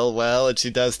sell well, and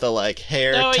she does the like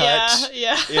hair touch.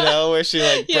 Yeah. You know, where she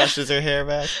like Yeah. brushes her hair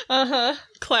back. Uh-huh.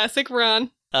 Classic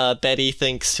Ron. Betty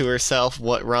thinks to herself,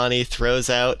 what Ronnie throws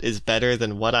out is better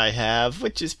than what I have,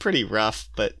 which is pretty rough,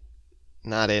 but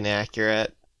not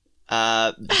inaccurate.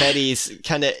 Betty's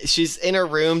she's in her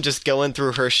room just going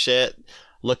through her shit,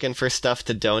 looking for stuff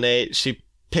to donate. She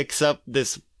picks up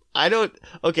this,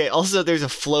 also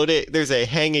there's a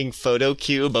hanging photo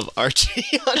cube of Archie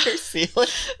on her ceiling.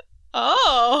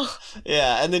 Oh.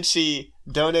 Yeah, and then she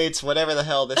donates whatever the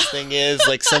hell this thing is,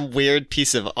 like some weird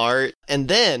piece of art. And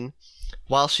then,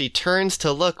 while she turns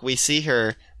to look, we see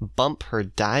her bump her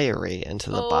diary into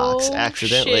the box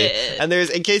accidentally. Shit. And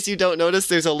in case you don't notice,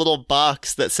 there's a little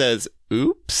box that says,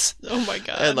 oops, Oh my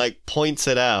god. and like points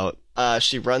it out.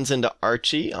 She runs into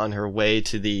Archie on her way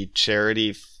to the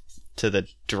charity, to the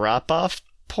drop-off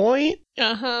point.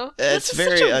 Uh-huh. It's This is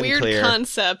very such a unclear. weird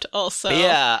concept also.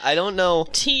 Yeah, I don't know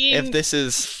Teen if this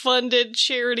is... funded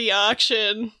charity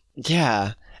auction.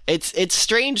 Yeah. It's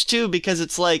strange too because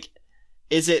it's like,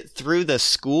 is it through the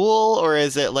school or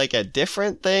is it like a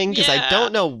different thing? Because I Yeah.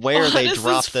 don't know where What they is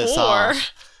dropped this for?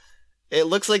 off. It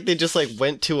looks like they just like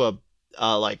went to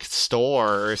a like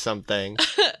store or something.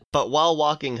 But while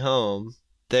walking home,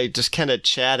 they're just kind of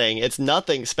chatting. It's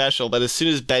nothing special, but as soon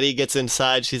as Betty gets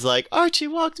inside, she's like, Archie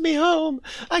walked me home.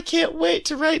 I can't wait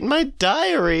to write in my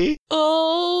diary.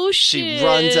 Oh, shit. She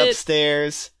runs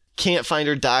upstairs, can't find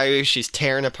her diary. She's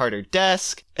tearing apart her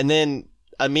desk, and then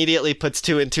immediately puts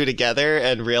two and two together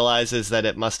and realizes that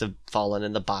it must have fallen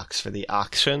in the box for the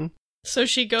auction. So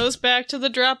she goes back to the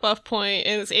drop-off point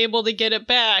and is able to get it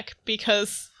back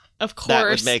because, of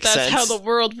course, that's sense. how the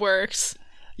world works.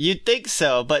 You'd think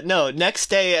so, but no. Next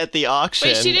day at the auction...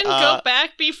 Wait, she didn't go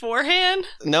back beforehand?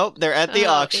 Nope, they're at the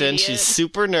auction. Idiot. She's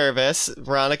super nervous.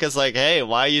 Veronica's like, hey,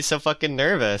 why are you so fucking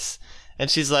nervous?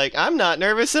 And she's like, I'm not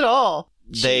nervous at all.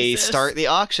 They start the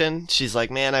auction. She's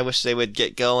like, man, I wish they would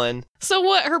get going. So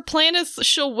what, her plan is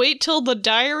she'll wait till the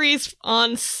diary's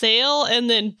on sale and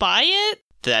then buy it?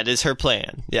 That is her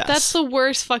plan, yes. That's the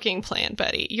worst fucking plan,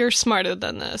 Betty. You're smarter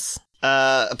than this.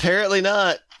 Apparently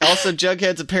not. Also,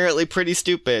 Jughead's apparently pretty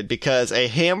stupid because a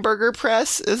hamburger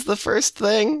press is the first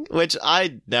thing, which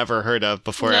I'd never heard of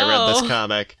before I read this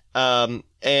comic. And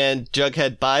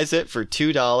Jughead buys it for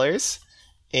 $2.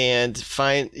 And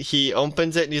he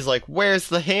opens it and he's like, where's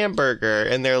the hamburger?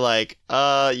 And they're like,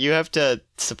 you have to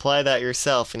supply that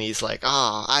yourself. And he's like,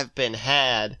 I've been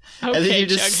had. Okay, and then you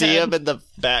just Jughead. see him in the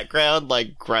background,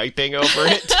 like, griping over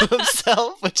it to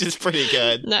himself, which is pretty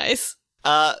good. Nice.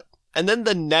 And then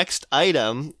the next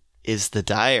item is the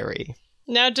diary.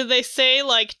 Now, do they say,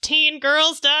 like, teen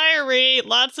girl's diary,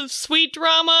 lots of sweet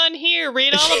drama in here,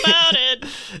 read all about it?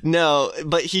 No,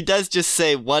 but he does just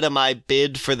say, what am I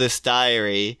bid for this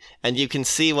diary? And you can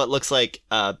see what looks like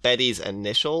Betty's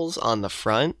initials on the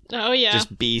front. Oh, yeah.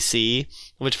 Just BC,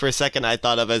 which for a second I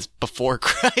thought of as before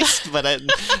Christ, but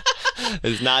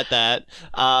it's not that.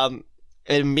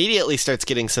 It immediately starts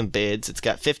getting some bids. It's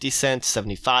got 50 cents,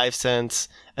 75 cents,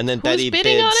 and then Betty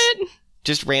bidding bids... on it?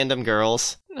 Just random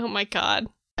girls. Oh my god.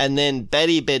 And then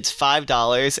Betty bids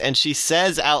 $5, and she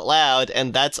says out loud,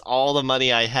 and that's all the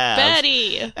money I have.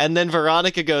 Betty! And then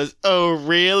Veronica goes, oh,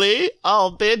 really?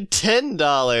 I'll bid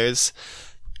 $10.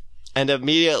 And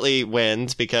immediately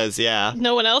wins because, yeah.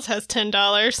 No one else has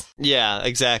 $10. Yeah,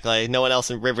 exactly. No one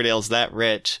else in Riverdale's that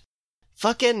rich.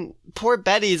 Fucking poor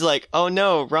Betty's like, oh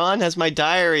no, Ron has my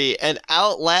diary. And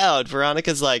out loud,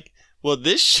 Veronica's like, well,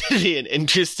 this should be an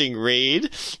interesting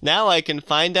read. Now I can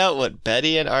find out what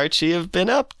Betty and Archie have been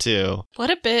up to.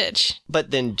 What a bitch. But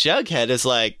then Jughead is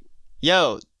like,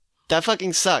 yo, that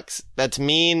fucking sucks. That's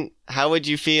mean. How would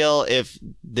you feel if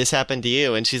this happened to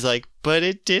you? And she's like, but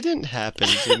it didn't happen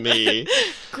to me.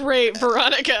 Great,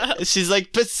 Veronica. She's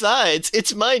like, besides,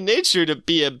 it's my nature to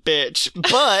be a bitch,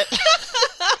 but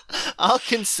I'll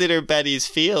consider Betty's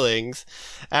feelings.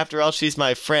 After all, she's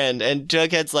my friend. And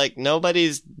Jughead's like,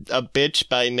 nobody's a bitch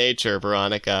by nature,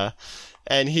 Veronica.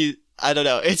 And I don't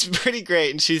know, it's pretty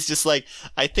great. And she's just like,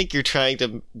 I think you're trying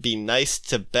to be nice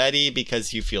to Betty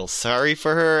because you feel sorry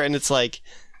for her. And it's like,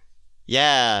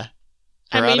 yeah,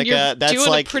 Veronica, I mean, you're that's doing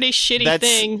like a pretty shitty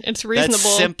thing. It's reasonable.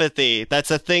 That's sympathy.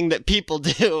 That's a thing that people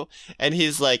do. And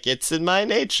he's like, it's in my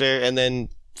nature. And then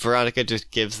Veronica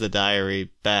just gives the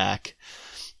diary back.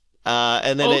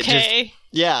 And then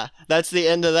yeah, that's the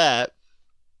end of that.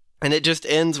 And it just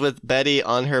ends with Betty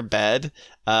on her bed,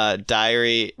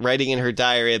 writing in her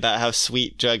diary about how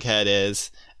sweet Jughead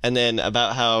is, and then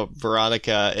about how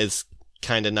Veronica is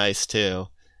kind of nice too.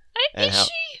 Is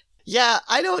she? Yeah,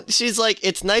 she's like,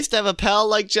 it's nice to have a pal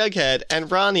like Jughead,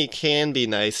 and Ronnie can be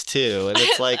nice too. And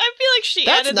it's like, I feel like she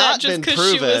added that just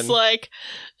because she was like,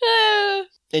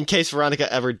 in case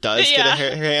Veronica ever does get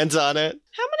her hands on it.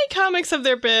 How many comics have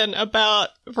there been about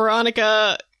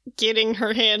Veronica getting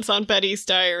her hands on Betty's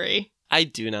diary? I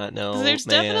do not know. There's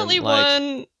definitely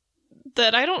one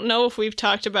that I don't know if we've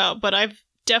talked about, but I've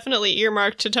definitely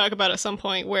earmarked to talk about at some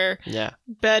point where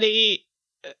Betty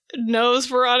knows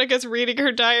Veronica's reading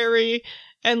her diary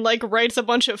and like writes a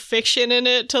bunch of fiction in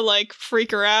it to like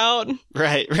freak her out.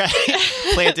 Right.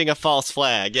 Planting a false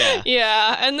flag, yeah.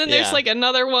 Yeah, and then there's like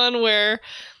another one where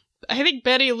I think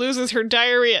Betty loses her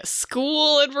diary at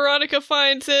school and Veronica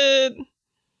finds it.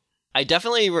 I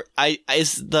definitely was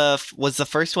the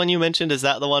first one you mentioned, is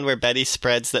that the one where Betty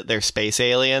spreads that they're space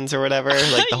aliens or whatever?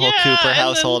 Like the whole Cooper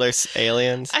household are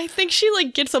aliens? I think she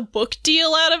like gets a book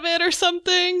deal out of it or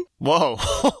something. Whoa.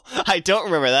 I don't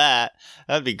remember that.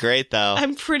 That'd be great though.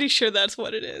 I'm pretty sure that's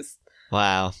what it is.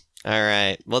 Wow. All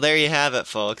right. Well, there you have it,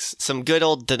 folks. Some good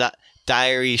old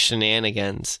diary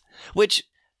shenanigans. Which,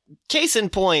 case in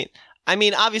point, I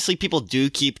mean, obviously people do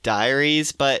keep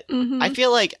diaries, but I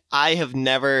feel like I have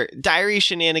never... Diary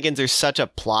shenanigans are such a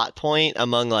plot point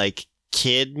among, like,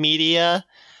 kid media.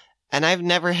 And I've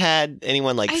never had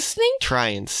anyone like I think try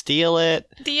and steal it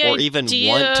the or even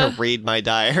want to read my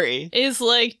diary. Is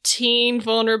like teen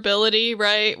vulnerability,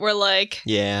 right? Where like,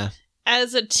 Yeah.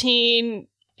 as a teen,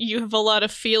 you have a lot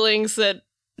of feelings that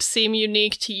seem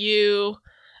unique to you.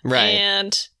 Right.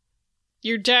 And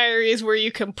your diary is where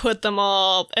you can put them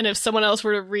all. And if someone else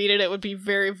were to read it, it would be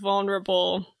very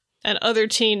vulnerable. And other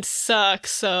teens suck,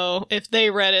 so if they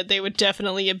read it, they would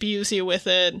definitely abuse you with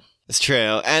it. It's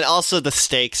true. And also the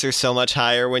stakes are so much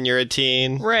higher when you're a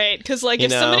teen. Right, because like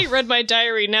if somebody read my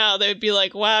diary now, they would be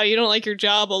like, wow, you don't like your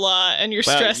job a lot, and you're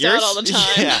stressed out all the time.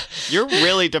 Yeah, you're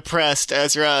really depressed,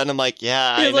 Ezra. And I'm like,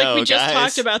 yeah, I know, like, we just guys.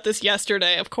 talked about this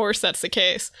yesterday. Of course that's the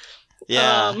case.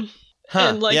 Yeah.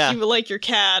 And like you like your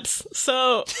cats.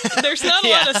 So there's not a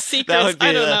lot of secrets.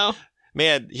 I don't know.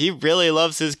 Man, he really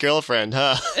loves his girlfriend,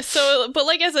 huh? So, but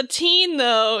like as a teen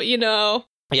though, you know,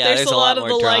 yeah, there's a lot of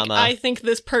the drama. like, I think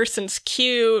this person's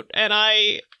cute and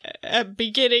I am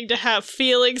beginning to have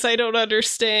feelings I don't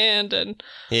understand. And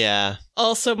yeah,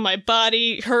 also my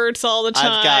body hurts all the time.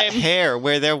 I've got hair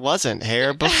where there wasn't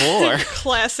hair before.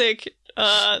 Classic,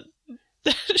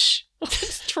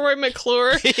 Troy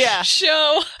McClure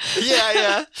show.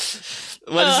 Yeah.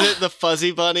 What is it? The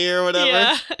Fuzzy Bunny or whatever?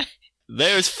 Yeah.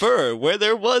 There's fur where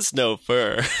there was no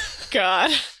fur.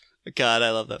 God,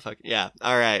 I love that fucking... Yeah,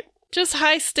 all right. Just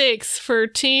high stakes for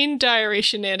teen diary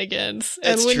shenanigans.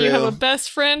 That's and when true. you have a best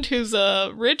friend who's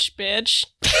a rich bitch,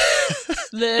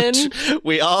 then...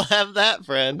 We all have that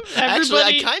friend. Actually,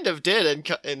 I kind of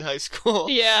did in high school.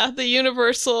 Yeah, the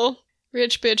universal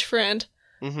rich bitch friend.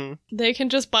 Mm-hmm. They can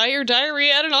just buy your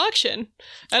diary at an auction.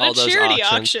 At all a charity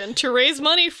auction to raise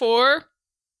money for...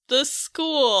 the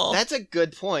school. That's a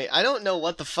good point. I don't know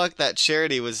what the fuck that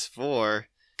charity was for.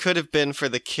 Could have been for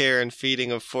the care and feeding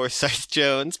of Forsyth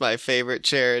Jones, my favorite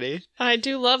charity. I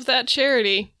do love that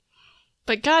charity.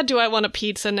 But God, do I want a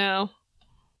pizza now.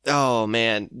 Oh,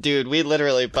 man. Dude, we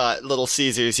literally bought Little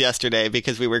Caesars yesterday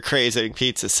because we were craving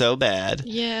pizza so bad.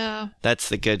 Yeah. That's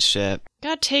the good shit.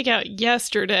 Got takeout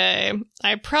yesterday.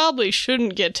 I probably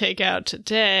shouldn't get takeout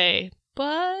today.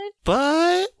 But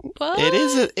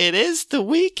it is the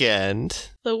weekend.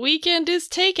 The weekend is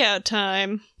takeout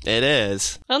time. It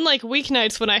is. Unlike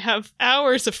weeknights when I have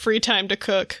hours of free time to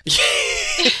cook.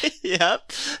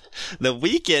 Yep. The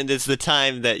weekend is the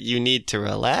time that you need to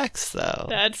relax, though.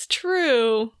 That's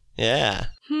true. Yeah.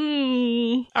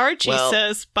 Archie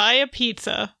says, buy a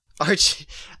pizza. Archie,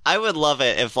 I would love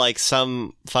it if like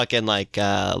some fucking like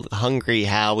Hungry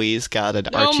Howie's got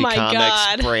an Archie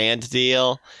Comics brand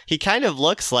deal. He kind of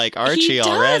looks like Archie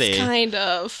already. Kind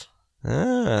of.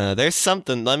 There's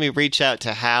something. Let me reach out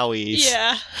to Howie's.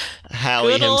 Yeah.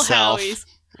 Howie Good old himself. Howie's.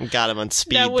 Got him on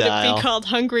speed now, would dial. it be called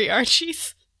Hungry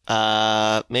Archies?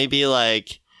 Maybe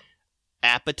like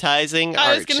appetizing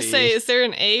Archie. I was gonna say, is there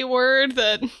an A word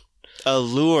that...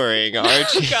 Alluring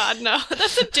Archie. Oh God, no.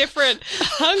 That's a different...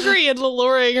 Hungry and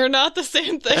alluring are not the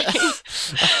same thing.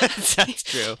 That's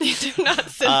true. These are not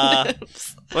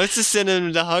synonyms. What's the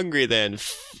synonym to hungry then?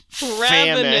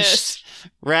 Ravenous.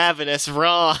 Ravenous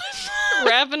Ron.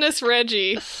 Ravenous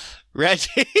Reggie.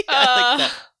 Reggie? I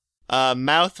like that.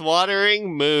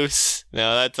 Mouth-watering moose.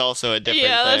 No, that's also a different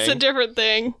thing. Yeah, that's a different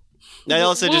thing. That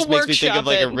also just makes me think of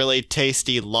like it. a really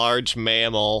tasty large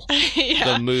mammal.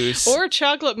 Yeah. The moose. Or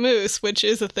chocolate mousse, which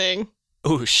is a thing.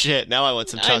 Oh shit, now I want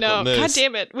some chocolate I know. mousse. God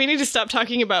damn it. We need to stop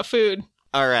talking about food.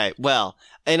 Alright, well,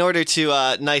 in order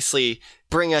to nicely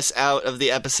bring us out of the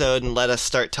episode and let us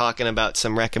start talking about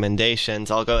some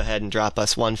recommendations, I'll go ahead and drop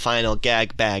us one final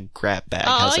gag bag, grab bag.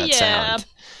 How's that sound?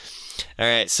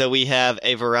 Alright, so we have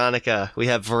Veronica. We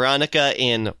have Veronica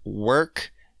in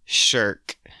Work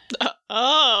Shirk.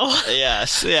 Oh.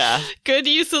 Yes, yeah. Good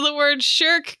use of the word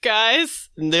shirk, guys.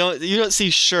 You don't see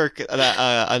shirk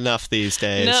enough these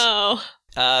days. No.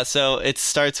 So it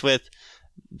starts with,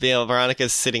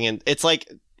 Veronica's sitting in... It's like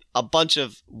a bunch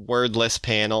of wordless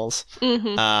panels.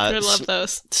 Mm-hmm. I love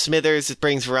those. Smithers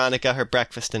brings Veronica her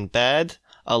breakfast in bed.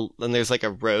 And there's like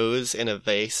a rose in a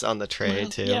vase on the tray,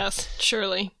 too. Yes,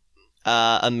 surely.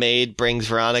 A maid brings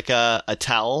Veronica a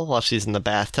towel while she's in the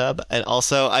bathtub. And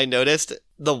also, I noticed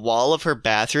the wall of her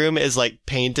bathroom is like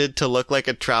painted to look like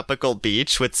a tropical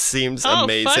beach, which seems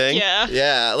amazing. Fuck yeah.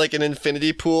 Yeah, like an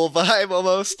infinity pool vibe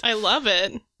almost. I love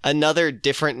it. Another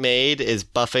different maid is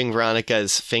buffing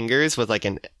Veronica's fingers with like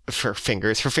her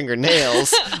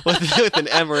fingernails with an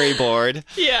emery board.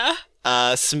 Yeah.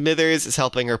 Smithers is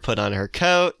helping her put on her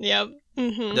coat. Yep.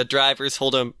 Mm-hmm. The driver's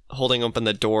holding open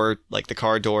the door, like the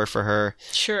car door for her.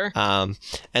 Sure. And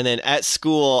then at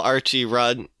school, Archie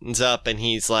runs up and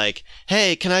he's like,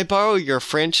 "Hey, can I borrow your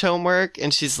French homework?"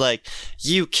 And she's like,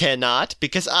 "You cannot,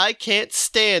 because I can't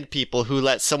stand people who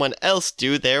let someone else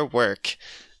do their work."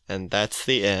 And that's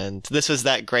the end. This was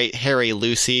that great Harry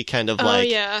Lucy kind of Oh,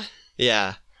 yeah.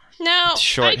 Yeah. Now,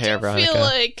 Short I hair, do Veronica. feel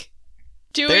like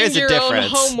There doing is a your own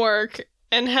difference. homework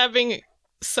and having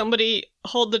somebody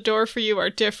hold the door for you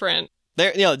are different.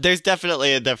 There's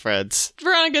definitely a difference.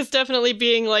 Veronica's definitely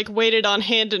being, like, weighted on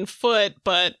hand and foot,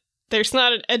 but there's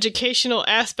not an educational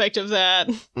aspect of that.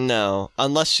 No,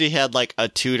 unless she had like a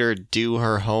tutor do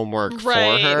her homework for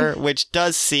Right. her, which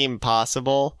does seem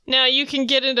possible. Now, you can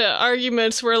get into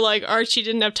arguments where, like, Archie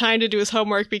didn't have time to do his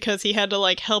homework because he had to,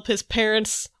 like, help his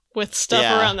parents with stuff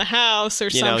Yeah. around the house or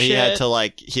You some know, he shit.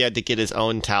 had to get his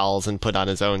own towels and put on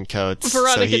his own coats.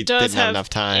 Veronica so he does didn't have have enough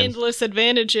time. endless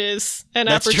advantages and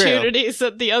That's true. opportunities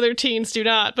that the other teens do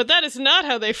not. But that is not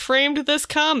how they framed this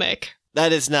comic.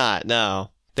 That is not,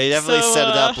 no. They definitely So, set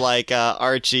it up like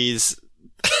Archie's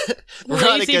Lazy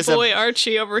Veronica's boy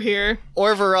Archie over here.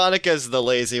 or Veronica's the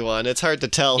lazy one. It's hard to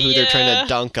tell who they're trying Yeah. to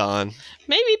dunk on.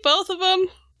 Maybe both of them.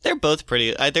 They're both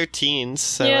pretty. They're teens,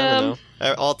 so I Yeah. don't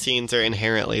know. All teens are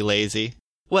inherently lazy.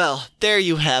 Well, there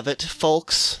you have it,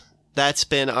 folks. That's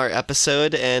been our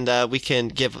episode, and we can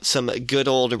give some good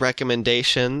old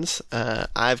recommendations.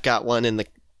 I've got one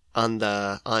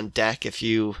on deck. If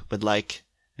you would like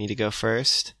me to go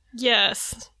first.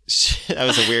 Yes. That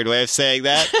was a weird way of saying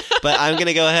that, but I'm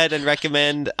gonna go ahead and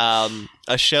recommend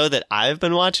a show that I've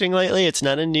been watching lately. It's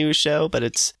not a new show, but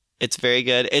it's very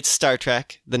good. It's Star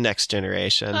Trek: The Next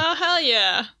Generation. Oh, hell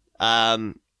yeah.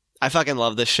 I fucking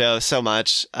love this show so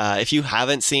much. If you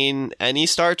haven't seen any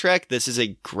Star Trek, this is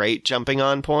a great jumping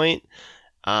on point.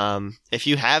 If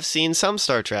you have seen some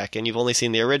Star Trek and you've only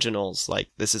seen the originals, like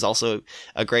this is also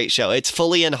a great show. It's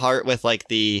fully in heart with like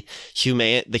the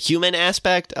human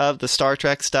aspect of the Star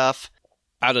Trek stuff.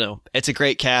 I don't know. It's a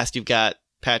great cast. You've got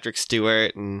Patrick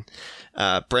Stewart and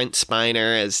Brent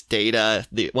Spiner as Data,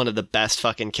 one of the best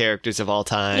fucking characters of all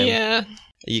time. Yeah.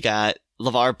 You got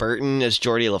LeVar Burton as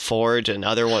Geordie LaForge,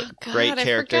 another great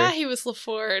character. I forgot he was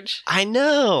LaForge. I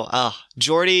know.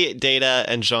 Geordie, Data,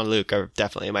 and Jean-Luc are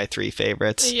definitely my three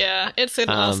favorites. Yeah, it's an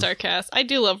all-star cast. I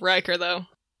do love Riker, though.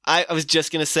 I was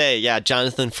just going to say, yeah,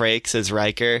 Jonathan Frakes as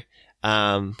Riker.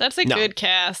 That's a good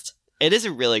cast. It is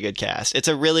a really good cast. It's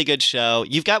a really good show.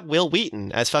 You've got Will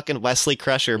Wheaton as fucking Wesley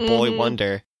Crusher, Boy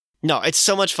Wonder. No, it's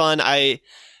so much fun. I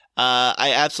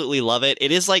absolutely love it.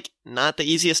 It is like not the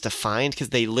easiest to find because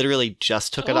they literally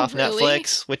just took it off really?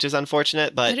 Netflix, which is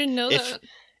unfortunate. But I didn't know that.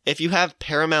 if you have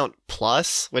Paramount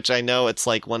Plus, which I know it's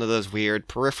like one of those weird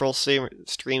peripheral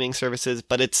streaming services,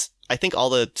 but I think all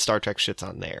the Star Trek shit's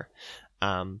on there.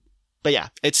 But yeah,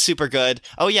 it's super good.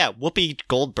 Oh yeah, Whoopi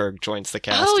Goldberg joins the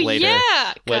cast later.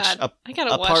 Yeah, which, God, I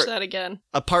gotta watch that again.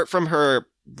 Apart from her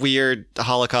weird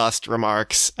Holocaust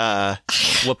remarks,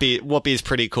 Whoopi's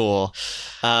pretty cool.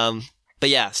 But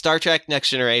yeah, Star Trek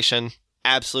Next Generation,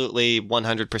 absolutely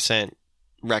 100%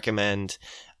 recommend.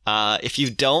 If you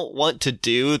don't want to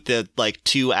do the like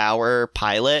 2-hour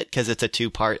pilot because it's a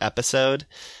 2-part episode,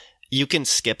 you can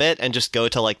skip it and just go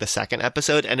to like the second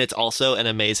episode, and it's also an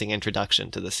amazing introduction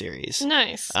to the series.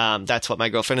 Nice. That's what my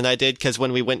girlfriend and I did, because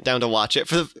when we went down to watch it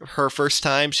for her first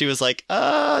time, she was like,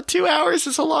 2 hours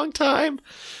is a long time.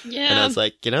 Yeah. And I was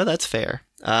like, that's fair.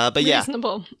 But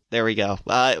reasonable. Yeah, there we go.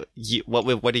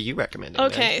 What are you recommending?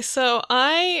 Okay, then? so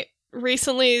I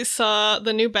recently saw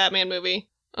the new Batman movie.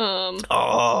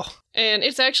 Oh. And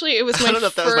it was my I don't know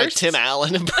if that was my Tim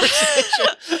Allen impersonation.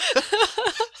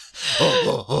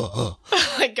 Oh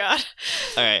my god.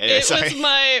 All right, anyway, it was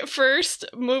my first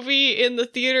movie in the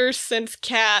theater since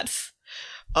Cats.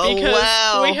 Oh, because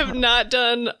wow. we have not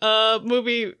done a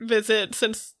movie visit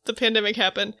since the pandemic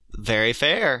happened. Very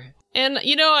fair. And,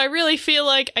 I really feel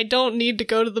like I don't need to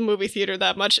go to the movie theater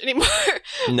that much anymore.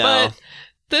 No. But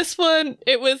this one,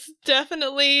 it was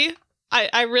definitely...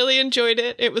 I really enjoyed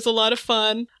it. It was a lot of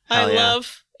fun. Hell I yeah.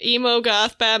 love emo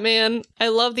goth Batman. I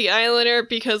love the eyeliner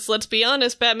because, let's be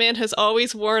honest, Batman has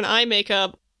always worn eye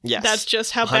makeup. Yes. That's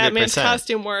just how 100%. Batman's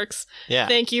costume works. Yeah.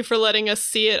 Thank you for letting us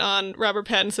see it on Robert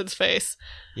Pattinson's face.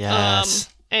 Yes.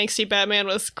 Angsty Batman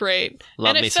was great.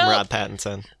 Love and me it some felt Rob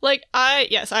Pattinson. like I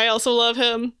also love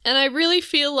him. And I really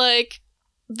feel like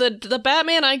the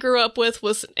Batman I grew up with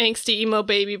was angsty emo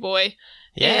baby boy.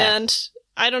 Yeah. And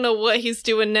I don't know what he's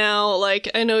doing now.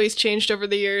 Like, I know he's changed over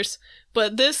the years,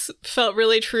 but this felt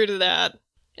really true to that.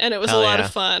 And it was Hell a lot yeah.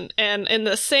 of fun. And in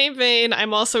the same vein,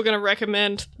 I'm also going to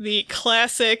recommend the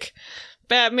classic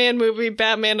Batman movie,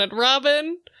 Batman and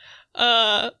Robin.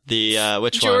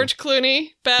 Which George Clooney,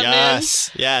 Batman.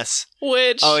 Yes.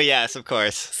 Which... Oh, yes, of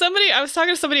course. I was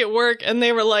talking to somebody at work, and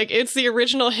they were like, it's the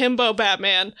original himbo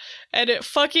Batman. And it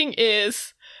fucking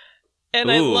is.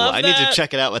 And I love that. I need to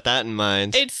check it out with that in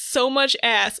mind. It's so much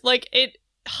ass. Like, it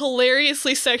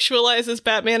hilariously sexualizes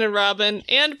Batman and Robin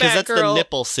and Batgirl. Because that's the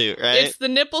nipple suit, right? It's the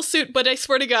nipple suit, but I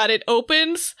swear to God, it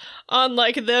opens on,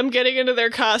 like, them getting into their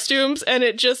costumes, and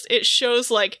it shows,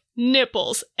 like,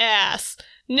 nipples, ass,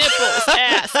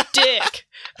 dick.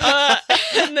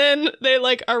 And then they,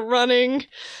 like, are running,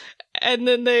 and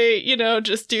then they,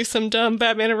 just do some dumb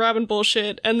Batman and Robin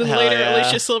bullshit, and then later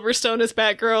Alicia Silverstone is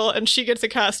Batgirl, and she gets a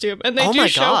costume, and they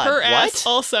show her ass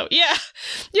also. Yeah,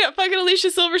 fucking Alicia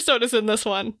Silverstone is in this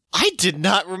one. I did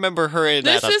not remember her in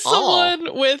that at all. This is the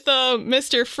one with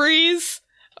Mr. Freeze,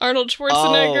 Arnold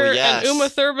Schwarzenegger, and Uma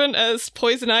Thurman as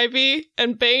Poison Ivy,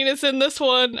 and Bane is in this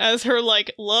one as her,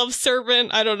 like, love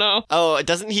servant. I don't know. Oh,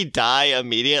 doesn't he die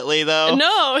immediately, though?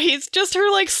 No, he's just her,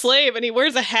 like, slave, and he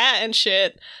wears a hat and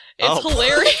shit. It's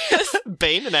hilarious.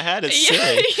 Bane in a hat is silly.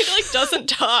 Yeah, he, like, doesn't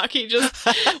talk. He just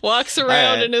walks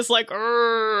around and is like,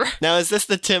 "Urgh." Now, is this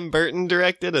the Tim Burton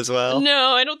directed as well?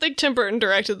 No, I don't think Tim Burton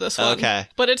directed this one. Okay.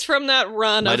 But it's from that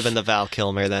run Might have been the Val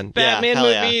Kilmer, then. Batman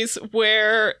movies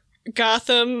where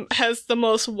Gotham has the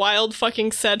most wild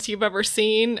fucking sets you've ever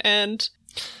seen, and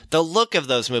the look of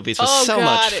those movies was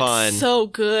much fun. It's so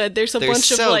good. There's a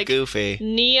bunch of, like, goofy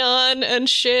neon and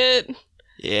shit.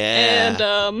 Yeah. And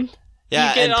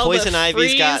and Poison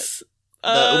Ivy's got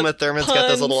the Uma Thurman's puns. got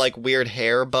those little, like, weird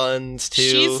hair buns too.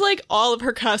 She's like, all of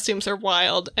her costumes are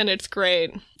wild, and it's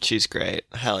great. She's great.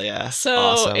 Hell yeah. So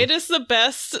awesome. It is the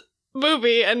best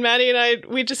movie, and Maddie and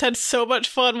we just had so much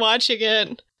fun watching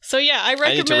it. So yeah, I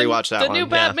recommend need to rewatch that the new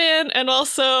Batman and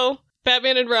also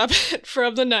Batman and Robin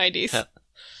from the 90s.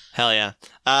 Hell yeah.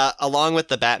 Along with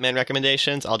the Batman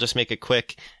recommendations, I'll just make a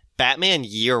quick Batman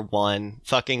Year One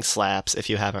fucking slaps if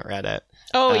you haven't read it.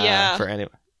 Oh yeah. For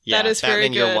anyone. Yeah, that is Batman very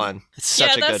good. Year One. It's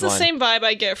such a good one. Yeah, that's the same vibe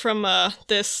I get from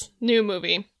this new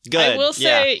movie. Good. I will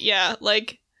say,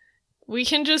 like, we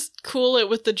can just cool it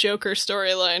with the Joker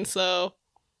storyline, so...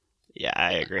 Yeah,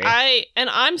 I agree.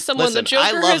 I'm someone, Listen, the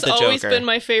Joker has always Joker. been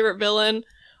my favorite villain.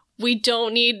 We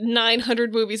don't need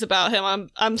 900 movies about him.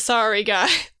 I'm sorry, guy.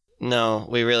 No,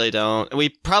 we really don't. We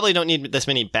probably don't need this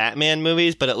many Batman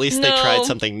movies, but at least they tried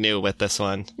something new with this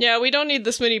one. Yeah, we don't need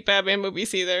this many Batman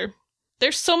movies either.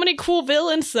 There's so many cool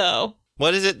villains, though.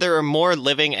 What is it? There are more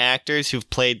living actors who've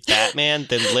played Batman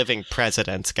than living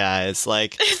presidents, guys.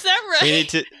 Like, is that right? We need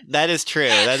to. That is true.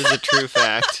 That is a true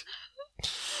fact.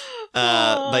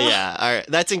 But yeah, all right.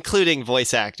 That's including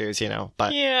voice actors,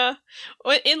 But yeah,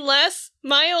 unless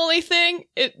my only thing,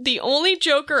 the only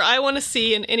Joker I want to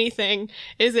see in anything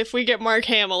is if we get Mark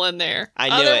Hamill in there. I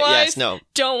knew it. Yes, no.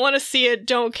 Don't want to see it.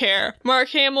 Don't care. Mark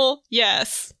Hamill,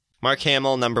 yes. Mark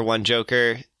Hamill, number one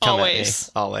Joker. Always.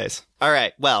 All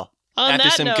right. Well. After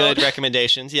some good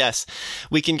recommendations, yes,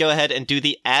 we can go ahead and do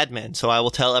the admin. So I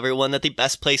will tell everyone that the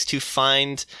best place to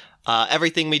find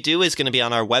everything we do is going to be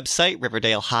on our website,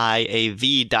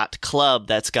 riverdalehighav.club.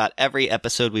 That's got every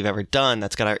episode we've ever done.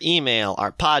 That's got our email,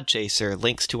 our Podchaser,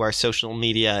 links to our social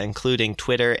media, including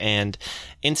Twitter and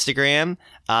Instagram,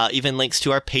 even links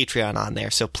to our Patreon on there.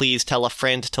 So please tell a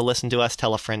friend to listen to us,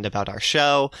 tell a friend about our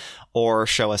show, or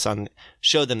show them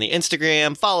the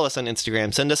Instagram, follow us on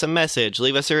Instagram, send us a message,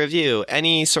 leave us a review.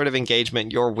 Any sort of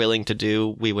engagement you're willing to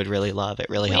do, we would really love. It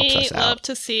really helps us out. We love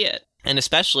to see it. And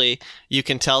especially, you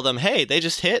can tell them, hey, they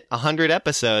just hit 100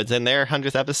 episodes, and their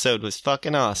 100th episode was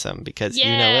fucking awesome, because you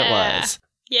know it was.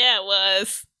 Yeah, it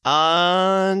was.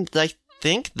 And I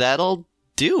think that'll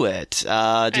do it. Do you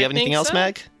have anything else,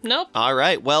 Meg? Nope. All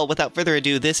right. Well, without further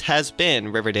ado, this has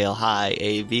been Riverdale High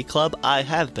AV Club. I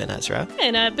have been Ezra.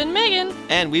 And I've been Megan.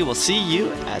 And we will see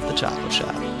you at the chocolate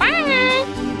shop. Bye.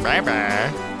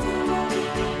 Bye-bye.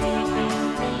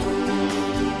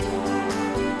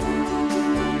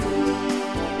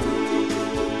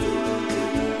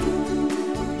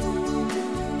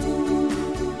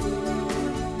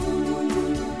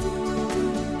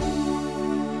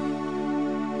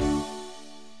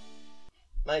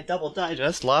 My Double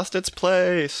Digest lost its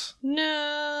place.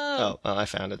 No. Oh, I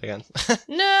found it again.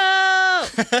 No.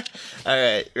 All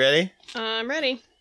right, ready? I'm ready.